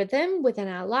create a rhythm within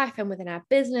our life and within our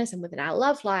business and within our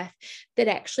love life that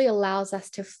actually allows us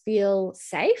to feel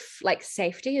safe. Like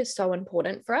safety is so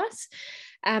important for us.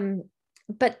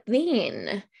 But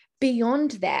then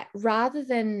beyond that, rather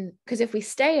than, because if we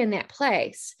stay in that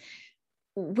place,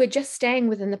 we're just staying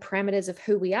within the parameters of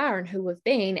who we are and who we've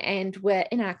been, and we're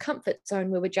in our comfort zone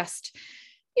where we're just,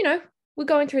 we're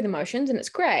going through the motions and it's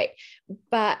great.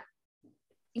 But,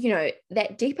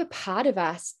 that deeper part of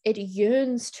us, it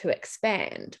yearns to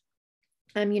expand.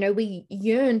 We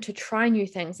yearn to try new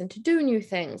things and to do new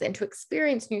things and to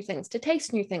experience new things, to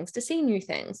taste new things, to see new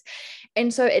things.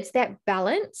 And so it's that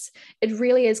balance. It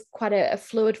really is quite a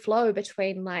fluid flow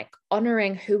between like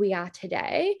honoring who we are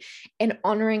today and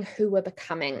honoring who we're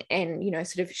becoming, and,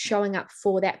 sort of showing up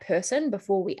for that person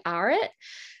before we are it.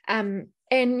 And,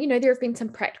 there have been some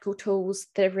practical tools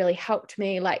that have really helped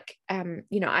me. Like,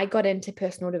 I got into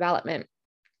personal development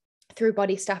through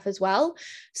body stuff as well.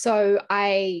 So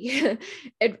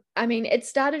it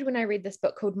started when I read this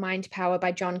book called Mind Power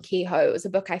by John Kehoe. It was a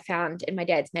book I found in my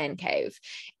dad's man cave.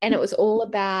 And it was all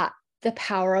about the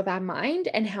power of our mind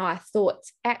and how our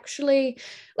thoughts actually,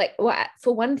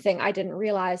 for one thing, I didn't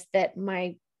realize that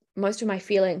most of my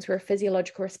feelings were a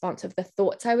physiological response of the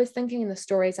thoughts I was thinking and the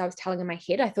stories I was telling in my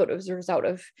head. I thought it was a result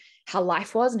of how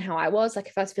life was and how I was. Like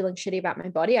if I was feeling shitty about my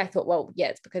body, I thought, well, yeah,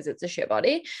 it's because it's a shit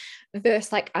body,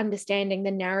 versus like understanding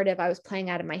the narrative I was playing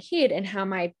out in my head and how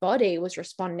my body was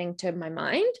responding to my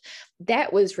mind.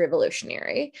 That was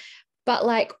revolutionary. But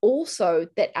like also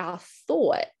that our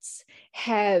thoughts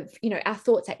our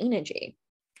thoughts are energy,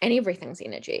 and everything's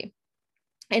energy.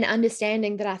 And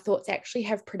understanding that our thoughts actually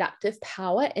have productive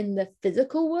power in the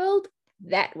physical world,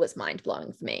 that was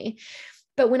mind-blowing for me.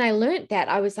 But when I learned that,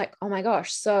 I was like, oh my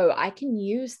gosh, so I can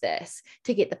use this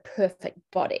to get the perfect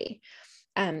body.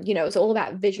 It was all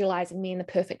about visualizing me in the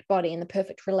perfect body and the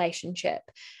perfect relationship.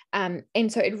 And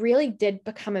so it really did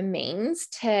become a means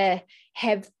to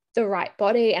have the right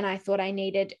body. And I thought I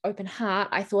needed open heart.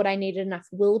 I thought I needed enough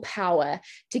willpower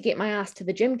to get my ass to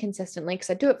the gym consistently, because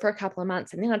I'd do it for a couple of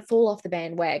months and then I'd fall off the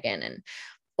bandwagon and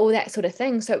all that sort of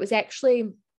thing. So it was actually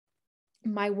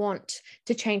my want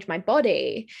to change my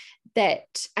body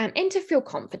that, and to feel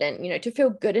confident, to feel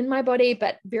good in my body,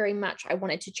 but very much I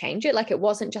wanted to change it. Like it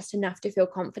wasn't just enough to feel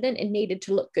confident, it needed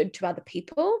to look good to other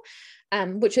people,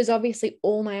 which is obviously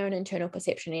all my own internal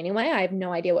perception anyway. I have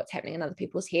no idea what's happening in other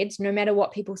people's heads. No matter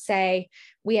what people say,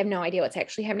 we have no idea what's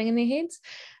actually happening in their heads.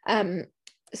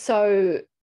 So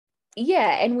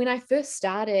yeah, and when I first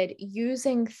started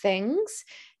using things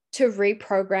to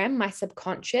reprogram my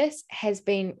subconscious has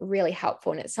been really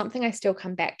helpful. And it's something I still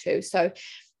come back to. So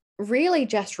really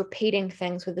just repeating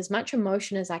things with as much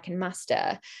emotion as I can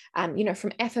muster,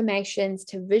 from affirmations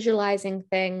to visualizing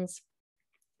things,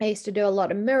 I used to do a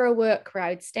lot of mirror work where I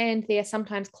would stand there,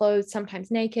 sometimes clothed,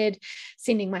 sometimes naked,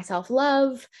 sending myself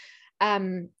love.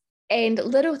 And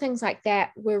little things like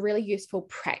that were really useful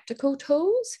practical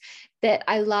tools that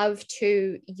I love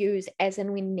to use as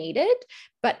and when needed.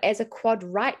 But as a quad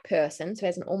right person, so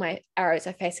as in all my arrows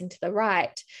are facing to the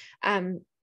right,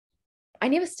 I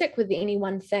never stick with any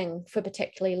one thing for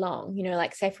particularly long.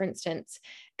 Like say, for instance,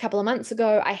 a couple of months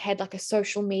ago, I had like a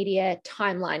social media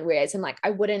timeline, whereas in like I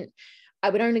would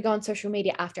only go on social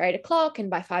media after 8 o'clock,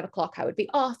 and by 5 o'clock I would be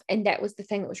off. And that was the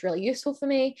thing that was really useful for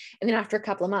me. And then after a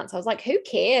couple of months, I was like, who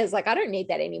cares? Like, I don't need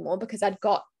that anymore, because I'd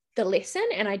got the lesson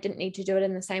and I didn't need to do it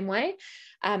in the same way.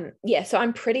 So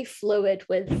I'm pretty fluid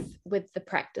with the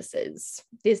practices.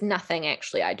 There's nothing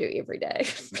actually I do every day,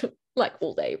 like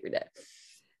all day, every day.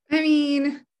 I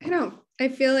mean, I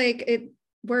feel like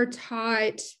we're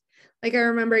taught, like, I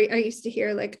remember I used to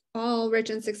hear like all rich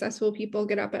and successful people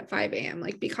get up at 5 a.m.,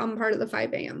 like become part of the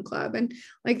 5 a.m. club. And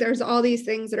like, there's all these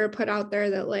things that are put out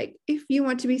there that like, if you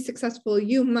want to be successful,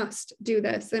 you must do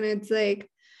this. And it's like,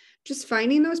 just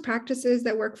finding those practices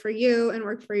that work for you and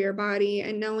work for your body,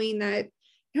 and knowing that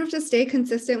you don't have to stay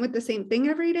consistent with the same thing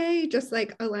every day, just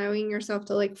like allowing yourself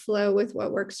to like flow with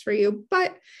what works for you.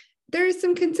 But there is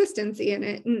some consistency in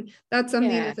it. And that's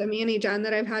something as a Manny Gen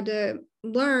that I've had to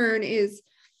learn is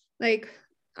like,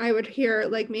 I would hear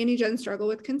like Manny Gen struggle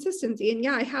with consistency. And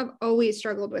yeah, I have always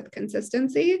struggled with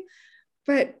consistency,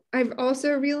 but I've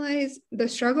also realized the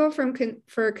struggle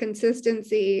for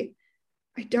consistency,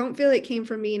 I don't feel it came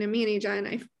from being a Manny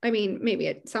Gen. I mean, maybe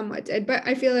it somewhat did, but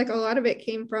I feel like a lot of it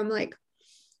came from like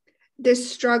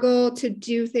this struggle to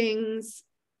do things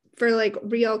for like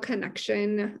real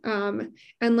connection,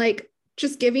 and like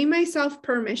just giving myself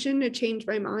permission to change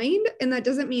my mind. And that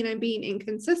doesn't mean I'm being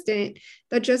inconsistent.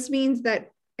 That just means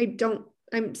that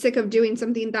I'm sick of doing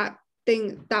something that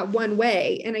one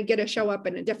way, and I get to show up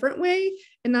in a different way.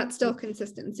 And that's still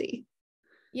consistency.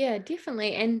 Yeah,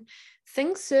 definitely. And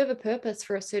things serve a purpose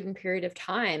for a certain period of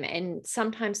time. And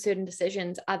sometimes certain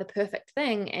decisions are the perfect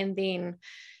thing. And then,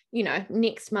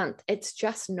 next month, it's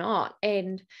just not.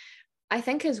 And I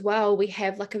think as well, we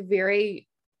have like a very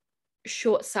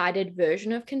short-sighted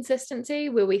version of consistency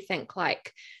where we think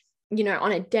like,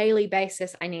 on a daily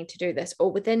basis, I need to do this,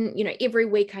 or within, every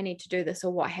week I need to do this,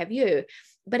 or what have you.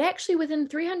 But actually within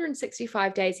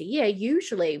 365 days a year,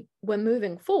 usually we're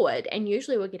moving forward and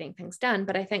usually we're getting things done.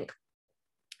 But I think,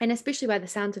 and especially by the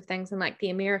sounds of things in like the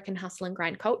American hustle and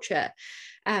grind culture,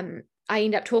 I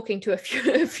end up talking to a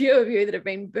few of you that have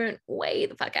been burnt way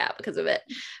the fuck out because of it.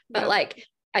 But like,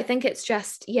 I think it's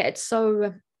just, it's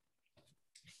so,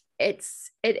 it's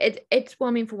well,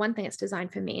 I mean, for one thing, it's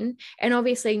designed for men, and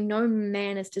obviously no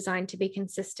man is designed to be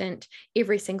consistent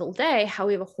every single day.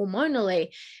 However, hormonally,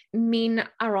 men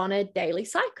are on a daily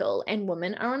cycle and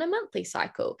women are on a monthly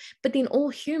cycle. But then all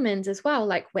humans as well,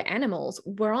 like we're animals,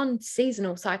 we're on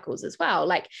seasonal cycles as well.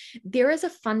 Like there is a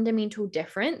fundamental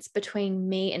difference between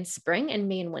me in spring and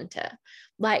me in winter.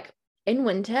 Like in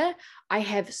winter, I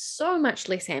have so much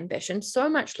less ambition, so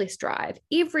much less drive.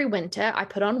 Every winter I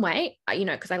put on weight,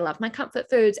 because I love my comfort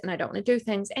foods and I don't want to do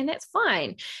things, and that's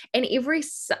fine. And every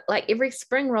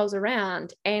spring rolls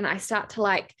around and I start to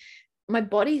like, my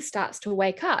body starts to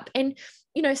wake up. And,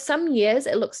 some years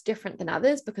it looks different than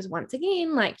others, because once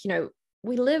again, like,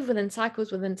 we live within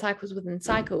cycles, within cycles, within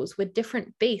cycles. We're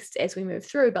different beasts as we move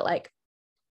through. But like,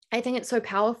 I think it's so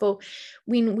powerful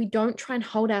when we don't try and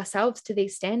hold ourselves to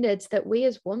these standards that we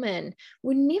as women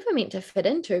were never meant to fit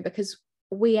into, because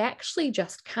we actually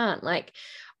just can't. Like,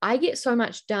 I get so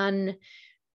much done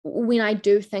when I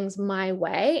do things my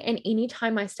way. And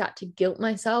anytime I start to guilt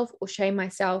myself or shame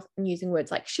myself, and using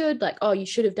words like should, like, oh, you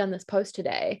should have done this post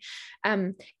today,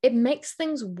 it makes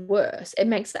things worse. It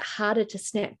makes it harder to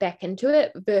snap back into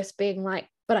it versus being like,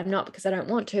 but I'm not, because I don't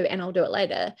want to, and I'll do it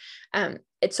later.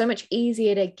 It's so much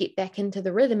easier to get back into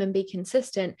the rhythm and be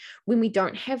consistent when we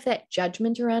don't have that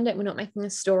judgment around it. We're not making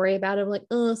a story about it, like,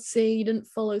 oh, see, you didn't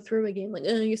follow through again. Like,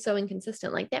 oh, you're so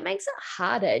inconsistent. Like, that makes it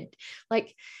harder.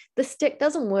 Like, the stick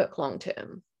doesn't work long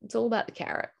term. It's all about the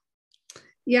carrot.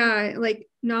 Yeah, like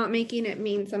not making it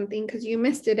mean something because you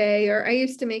missed a day. Or I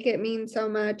used to make it mean so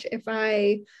much if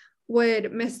I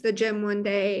would miss the gym one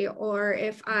day, or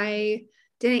if I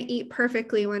didn't eat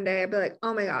perfectly one day, I'd be like,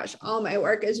 oh my gosh, all my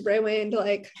work is ruined.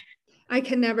 Like, I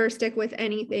can never stick with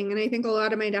anything. And I think a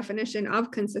lot of my definition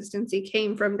of consistency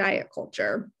came from diet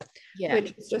culture,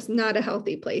 which is just not a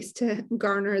healthy place to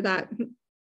garner that,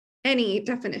 any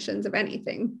definitions of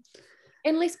anything.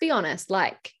 And let's be honest,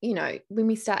 like, when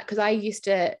we start, because I used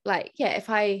to like, if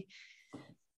I,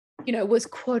 was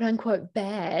quote unquote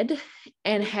bad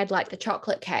and had like the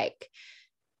chocolate cake,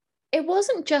 it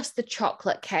wasn't just the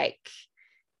chocolate cake.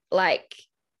 Like,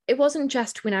 it wasn't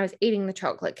just when I was eating the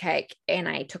chocolate cake and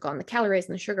I took on the calories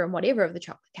and the sugar and whatever of the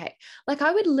chocolate cake. Like,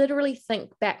 I would literally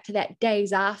think back to that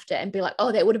days after and be like,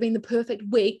 oh, that would have been the perfect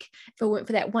week if it weren't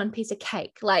for that one piece of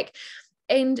cake. Like,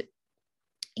 and,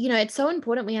 you know, it's so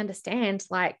important we understand,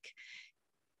 like,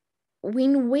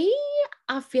 when we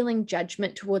are feeling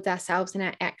judgment towards ourselves and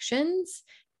our actions,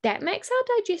 that makes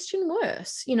our digestion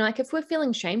worse. You know, like if we're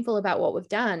feeling shameful about what we've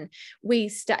done, we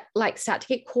start to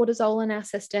get cortisol in our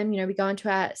system. You know, we go into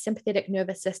our sympathetic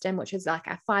nervous system, which is like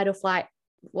our fight or flight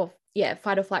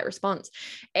response.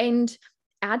 And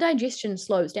our digestion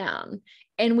slows down.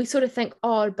 And we sort of think,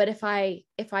 oh, but if I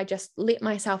just let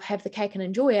myself have the cake and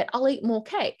enjoy it, I'll eat more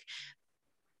cake.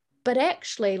 But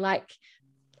actually, like,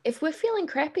 if we're feeling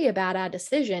crappy about our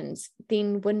decisions,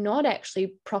 then we're not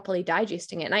actually properly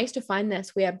digesting it. And I used to find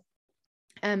this where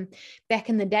back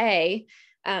in the day,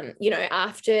 you know,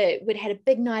 after we'd had a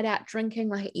big night out drinking,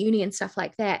 like at uni and stuff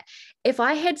like that, if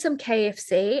I had some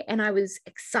KFC and I was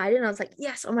excited and I was like,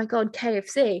 yes, oh my God,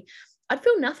 KFC, I'd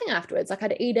feel nothing afterwards. Like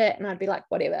I'd eat it and I'd be like,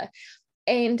 whatever.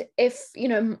 And if, you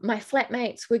know, my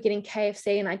flatmates were getting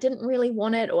KFC and I didn't really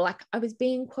want it, or like I was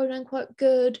being quote unquote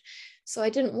good, so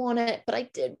I didn't want it, but I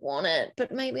did want it,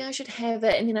 but maybe I should have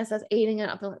it. And then as I was eating it,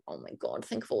 I'd be like, oh my God,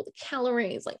 think of all the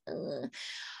calories. Like,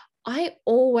 I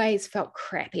always felt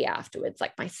crappy afterwards.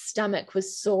 Like my stomach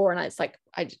was sore and it's like,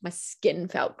 my skin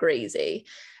felt greasy.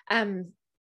 And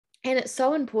it's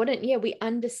so important. Yeah, we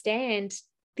understand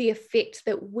the effect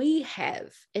that we have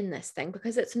in this thing,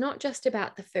 because it's not just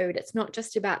about the food. It's not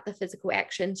just about the physical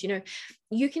actions. You know,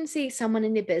 you can see someone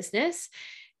in their business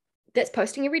that's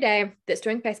posting every day, that's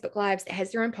doing Facebook Lives, that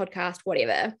has their own podcast,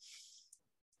 whatever.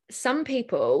 Some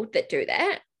people that do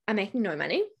that are making no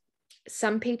money.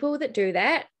 Some people that do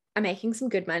that are making some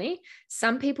good money.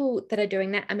 Some people that are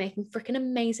doing that are making freaking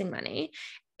amazing money.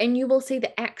 And you will see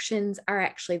the actions are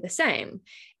actually the same.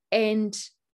 And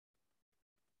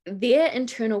their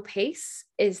internal peace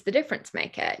is the difference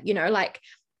maker. You know, like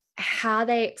how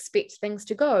they expect things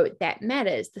to go, that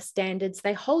matters. The standards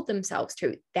they hold themselves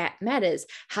to, that matters.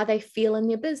 How they feel in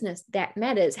their business, that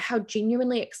matters. How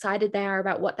genuinely excited they are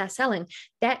about what they're selling,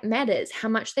 that matters. How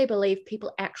much they believe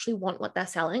people actually want what they're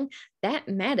selling, that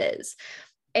matters.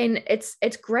 And it's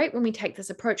great when we take this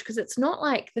approach, because it's not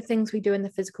like the things we do in the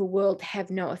physical world have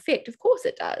no effect. Of course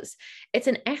it does. It's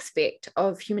an aspect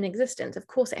of human existence. Of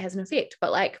course it has an effect,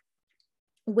 but like,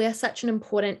 we're such an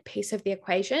important piece of the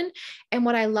equation. And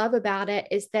what I love about it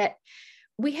is that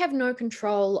we have no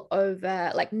control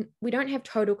over, like, we don't have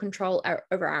total control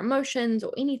over our emotions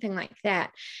or anything like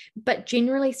that. But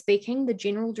generally speaking, the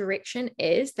general direction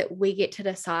is that we get to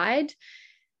decide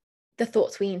the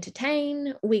thoughts we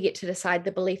entertain. We get to decide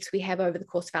the beliefs we have over the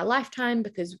course of our lifetime,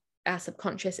 because our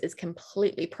subconscious is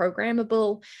completely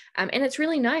programmable. And it's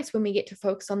really nice when we get to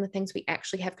focus on the things we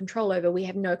actually have control over. We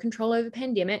have no control over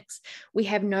pandemics. We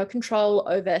have no control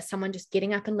over someone just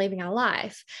getting up and leaving our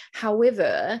life.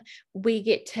 However, we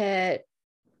get to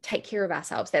take care of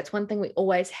ourselves. That's one thing we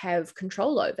always have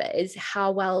control over, is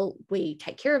how well we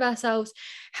take care of ourselves,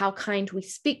 how kind we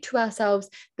speak to ourselves,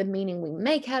 the meaning we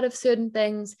make out of certain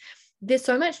things. There's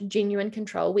so much genuine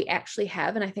control we actually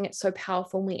have. And I think it's so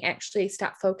powerful when we actually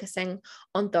start focusing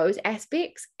on those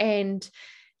aspects, and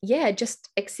yeah, just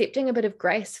accepting a bit of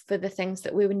grace for the things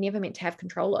that we were never meant to have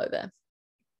control over.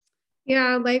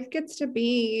 Yeah, life gets to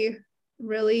be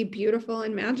really beautiful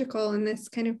and magical in this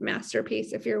kind of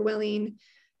masterpiece if you're willing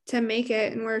to make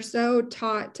it. And we're so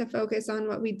taught to focus on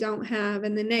what we don't have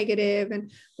and the negative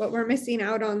and what we're missing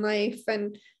out on life.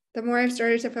 And the more I've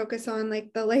started to focus on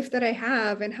like the life that I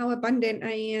have and how abundant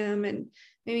I am, and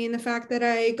I mean the fact that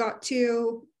I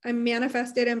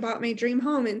manifested and bought my dream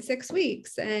home in 6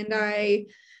 weeks, and I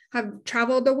have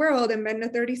traveled the world and been to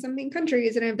 30 something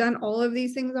countries, and I've done all of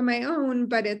these things on my own.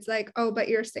 But it's like, oh, but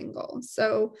you're single,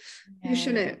 so you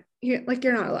shouldn't, you're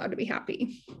not allowed to be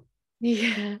happy.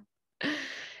 Yeah.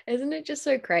 Isn't it just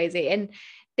so crazy? And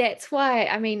that's why,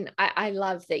 I mean, I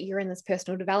love that you're in this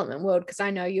personal development world, because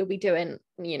I know you'll be doing,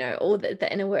 you know, all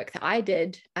the inner work that I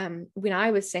did when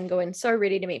I was single and so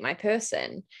ready to meet my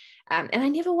person. And I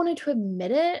never wanted to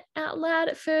admit it out loud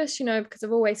at first, you know, because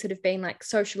I've always sort of been like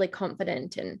socially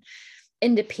confident and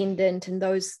independent and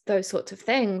those sorts of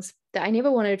things, that I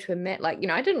never wanted to admit, like, you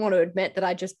know, I didn't want to admit that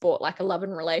I just bought like a love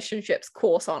and relationships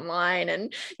course online,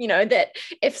 and, you know, that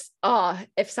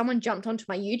if someone jumped onto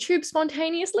my YouTube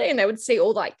spontaneously and they would see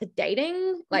all like the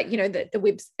dating, like, you know,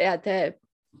 the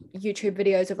YouTube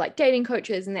videos of like dating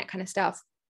coaches and that kind of stuff.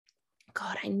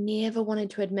 God, I never wanted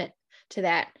to admit to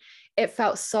that. it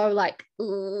felt so like,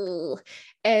 ugh,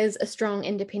 as a strong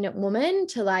independent woman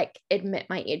to like admit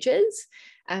my edges.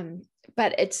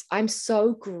 But I'm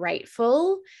so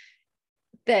grateful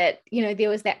that, you know, there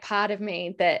was that part of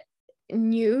me that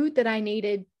knew that I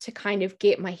needed to kind of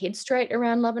get my head straight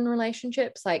around love and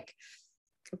relationships, like,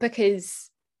 because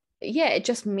yeah, it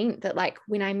just meant that like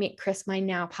when I met Chris, my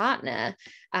now partner,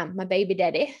 my baby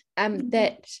daddy,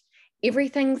 that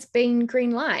everything's been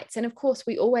green lights. And of course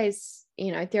we always,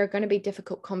 you know, there are going to be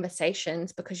difficult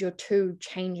conversations because you're two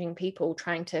changing people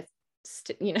trying to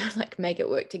you know, like make it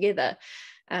work together.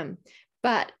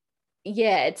 But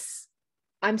yeah,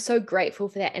 I'm so grateful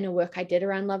for that inner work I did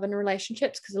around love and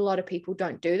relationships, because a lot of people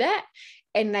don't do that.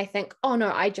 And they think, oh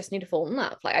no, I just need to fall in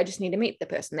love. Like I just need to meet the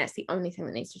person. That's the only thing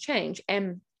that needs to change.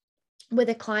 And with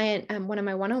a client, one of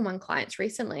my one-on-one clients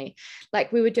recently,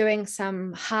 like we were doing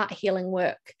some heart healing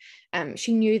work.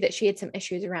 She knew that she had some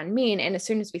issues around men. And as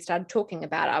soon as we started talking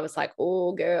about it, I was like,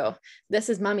 oh girl, this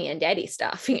is mummy and daddy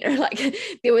stuff. You know, like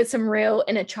there was some real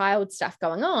inner child stuff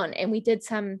going on. And we did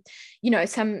some, you know,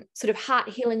 some sort of heart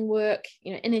healing work,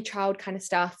 you know, inner child kind of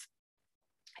stuff.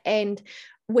 And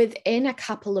within a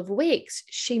couple of weeks,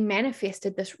 she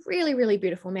manifested this really, really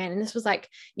beautiful man. And this was like,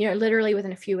 you know, literally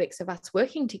within a few weeks of us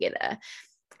working together.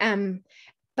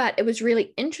 But it was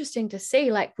really interesting to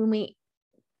see, like,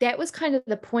 that was kind of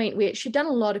the point where she'd done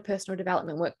a lot of personal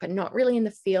development work, but not really in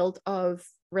the field of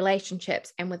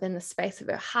relationships and within the space of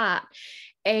her heart.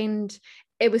 And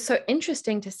it was so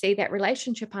interesting to see that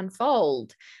relationship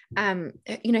unfold. You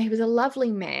know, he was a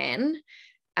lovely man.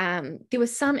 There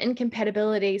was some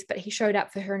incompatibilities, but he showed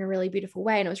up for her in a really beautiful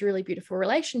way, and it was a really beautiful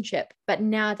relationship. But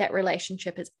now that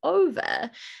relationship is over,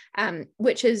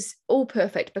 which is all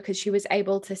perfect because she was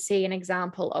able to see an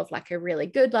example of like a really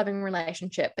good loving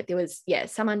relationship, but there was, yeah,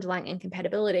 some underlying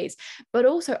incompatibilities. But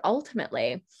also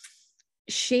ultimately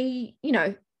she, you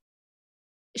know,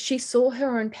 she saw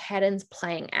her own patterns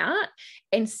playing out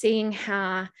and seeing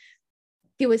how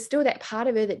there was still that part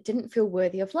of her that didn't feel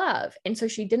worthy of love. And so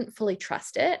she didn't fully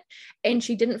trust it. And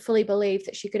she didn't fully believe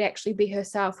that she could actually be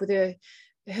herself with her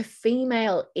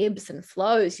female ebbs and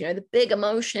flows, you know, the big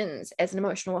emotions as an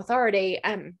emotional authority.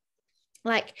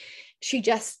 Like she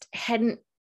just hadn't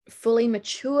fully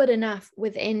matured enough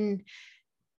within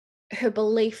her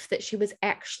belief that she was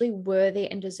actually worthy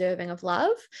and deserving of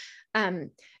love.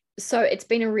 So it's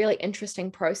been a really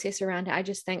interesting process around it. I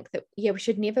just think that, yeah, we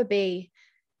should never be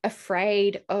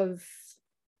afraid of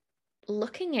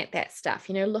looking at that stuff,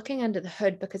 you know, looking under the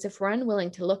hood, because if we're unwilling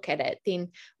to look at it, then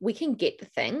we can get the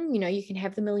thing, you know, you can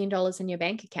have the $1 million in your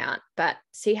bank account, but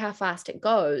see how fast it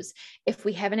goes if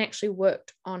we haven't actually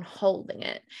worked on holding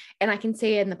it. And I can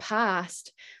see in the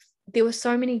past, there were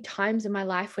so many times in my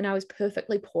life when I was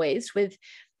perfectly poised with,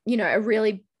 you know, a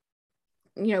really,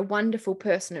 you know, wonderful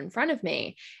person in front of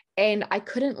me, and I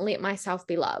couldn't let myself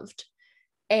be loved.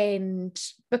 And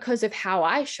because of how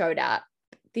I showed up,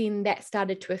 then that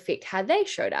started to affect how they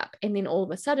showed up. And then all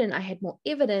of a sudden I had more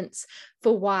evidence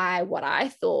for why what I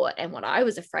thought and what I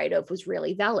was afraid of was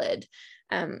really valid.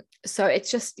 So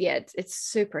it's just, yeah, it's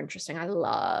super interesting. I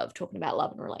love talking about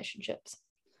love and relationships.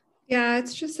 Yeah,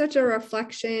 it's just such a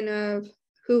reflection of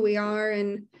who we are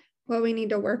and what we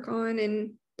need to work on.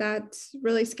 And that's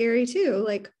really scary too.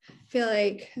 Like, I feel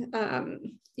like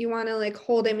you want to like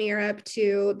hold a mirror up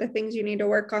to the things you need to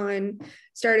work on,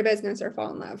 start a business or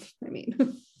fall in love. I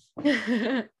mean,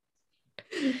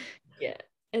 yeah,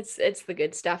 it's the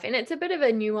good stuff. And it's a bit of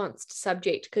a nuanced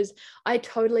subject, because I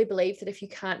totally believe that if you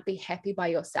can't be happy by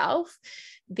yourself,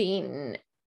 then,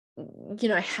 you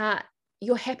know,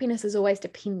 your happiness is always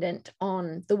dependent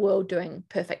on the world doing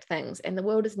perfect things, and the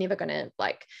world is never going to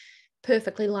like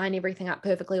perfectly line everything up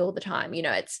perfectly all the time. You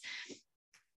know,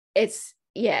 it's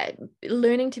yeah,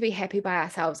 learning to be happy by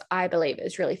ourselves, I believe,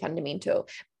 is really fundamental.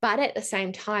 But at the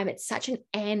same time, it's such an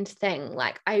and thing.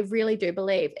 Like, I really do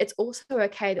believe it's also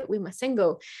okay that when we're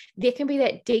single, there can be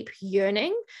that deep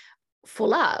yearning for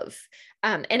love.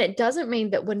 And it doesn't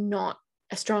mean that we're not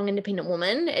a strong, independent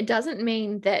woman. It doesn't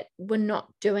mean that we're not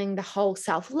doing the whole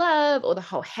self-love or the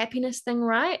whole happiness thing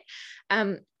right.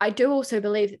 I do also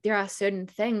believe that there are certain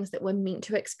things that we're meant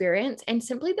to experience, and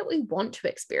simply that we want to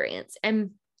experience.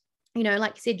 And you know,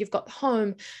 like you said, you've got the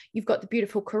home, you've got the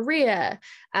beautiful career,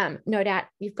 no doubt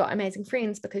you've got amazing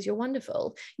friends because you're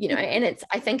wonderful, you know, and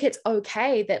I think it's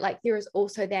okay that like there is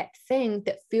also that thing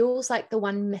that feels like the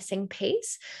one missing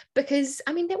piece, because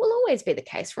I mean, that will always be the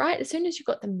case, right? As soon as you've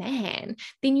got the man,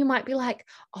 then you might be like,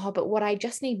 oh, but what I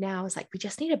just need now is like, we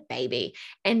just need a baby,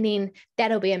 and then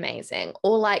that'll be amazing.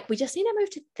 Or like, we just need to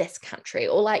move to this country,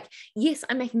 or like, yes,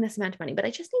 I'm making this amount of money, but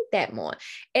I just need that more.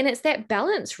 And it's that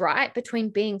balance, right,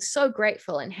 between being so so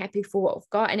grateful and happy for what we've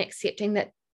got, and accepting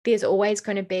that there's always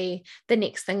going to be the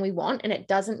next thing we want. And it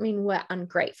doesn't mean we're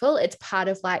ungrateful. It's part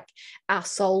of like our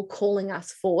soul calling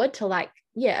us forward to like,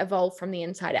 evolve from the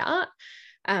inside out.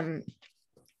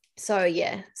 So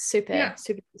yeah, super.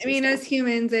 I mean, as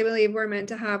humans, I believe we're meant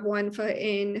to have one foot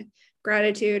in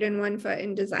gratitude and one foot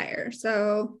in desire.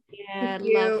 So yeah,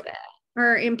 love that.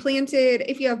 Are implanted,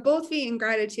 if you have both feet in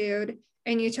gratitude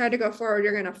and you try to go forward,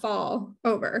 you're going to fall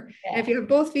over. Yeah. And if you have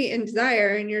both feet in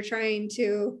desire and you're trying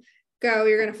to go,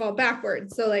 you're going to fall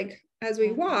backwards. So like as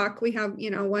we walk, we have,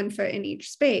 one foot in each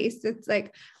space. It's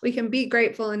like we can be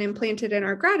grateful and implanted in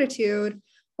our gratitude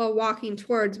while walking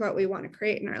towards what we want to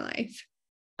create in our life.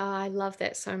 I love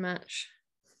that so much.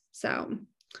 So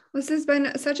this has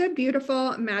been such a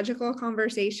beautiful, magical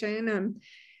conversation.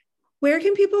 Where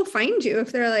can people find you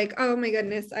if they're like, oh my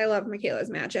goodness, I love Michaela's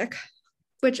magic,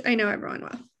 which I know everyone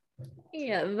will.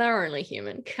 Yeah, they're only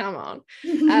human. Come on.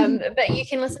 But you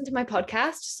can listen to my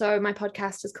podcast. So my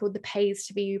podcast is called the Pays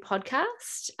to Be You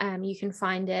podcast. You can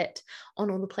find it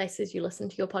on all the places you listen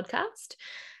to your podcast.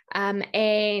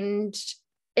 And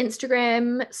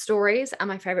Instagram stories are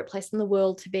my favorite place in the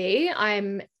world to be.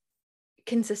 I'm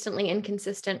consistently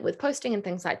inconsistent with posting and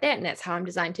things like that, and that's how I'm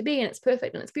designed to be, and it's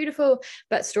perfect and it's beautiful,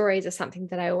 but stories are something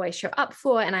that I always show up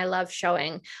for, and I love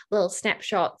showing little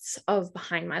snapshots of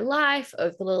behind my life,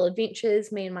 of the little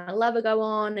adventures me and my lover go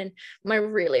on, and my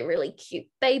really, really cute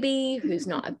baby who's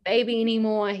not a baby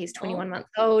anymore. He's 21 months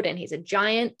old and he's a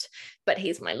giant, but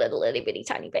he's my little itty bitty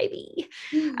tiny baby.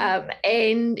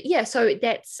 And yeah, so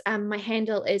that's my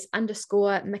handle is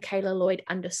 _Michaela Lloyd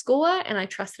 _ and I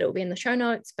trust that it will be in the show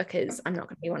notes because I'm not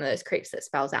going to be one of those creeps that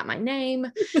spells out my name.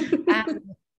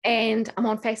 And I'm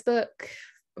on Facebook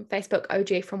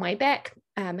OG from way back.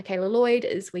 Michaela Lloyd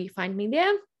is where you find me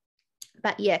there.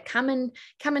 But yeah, come and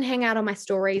hang out on my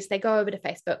stories. They go over to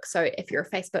Facebook. So if you're a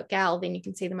Facebook gal, then you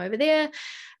can see them over there.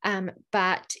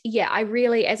 But yeah, I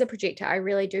really, as a projector, I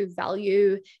really do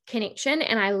value connection,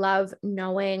 and I love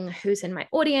knowing who's in my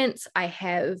audience. I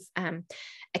have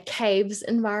a caves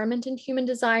environment in human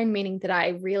design, meaning that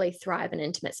I really thrive in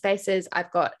intimate spaces.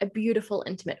 I've got a beautiful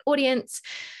intimate audience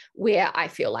where I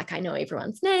feel like I know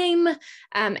everyone's name.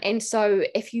 And so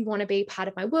if you want to be part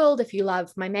of my world, if you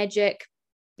love my magic,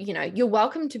 you're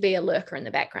welcome to be a lurker in the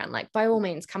background. Like, by all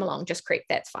means, come along, just creep.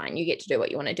 That's fine. You get to do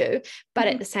what you want to do. But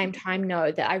at the same time,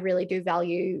 know that I really do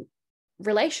value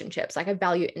relationships. Like, I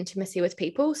value intimacy with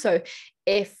people. So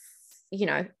if,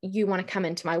 you want to come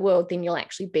into my world, then you'll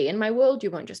actually be in my world. You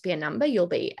won't just be a number. You'll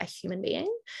be a human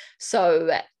being.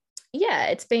 So yeah,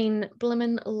 it's been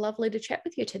blimmin' lovely to chat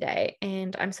with you today.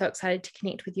 And I'm so excited to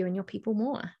connect with you and your people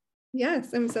more.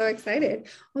 Yes, I'm so excited.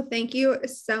 Well, thank you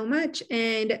so much.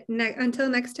 And until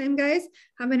next time, guys,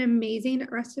 have an amazing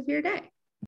rest of your day.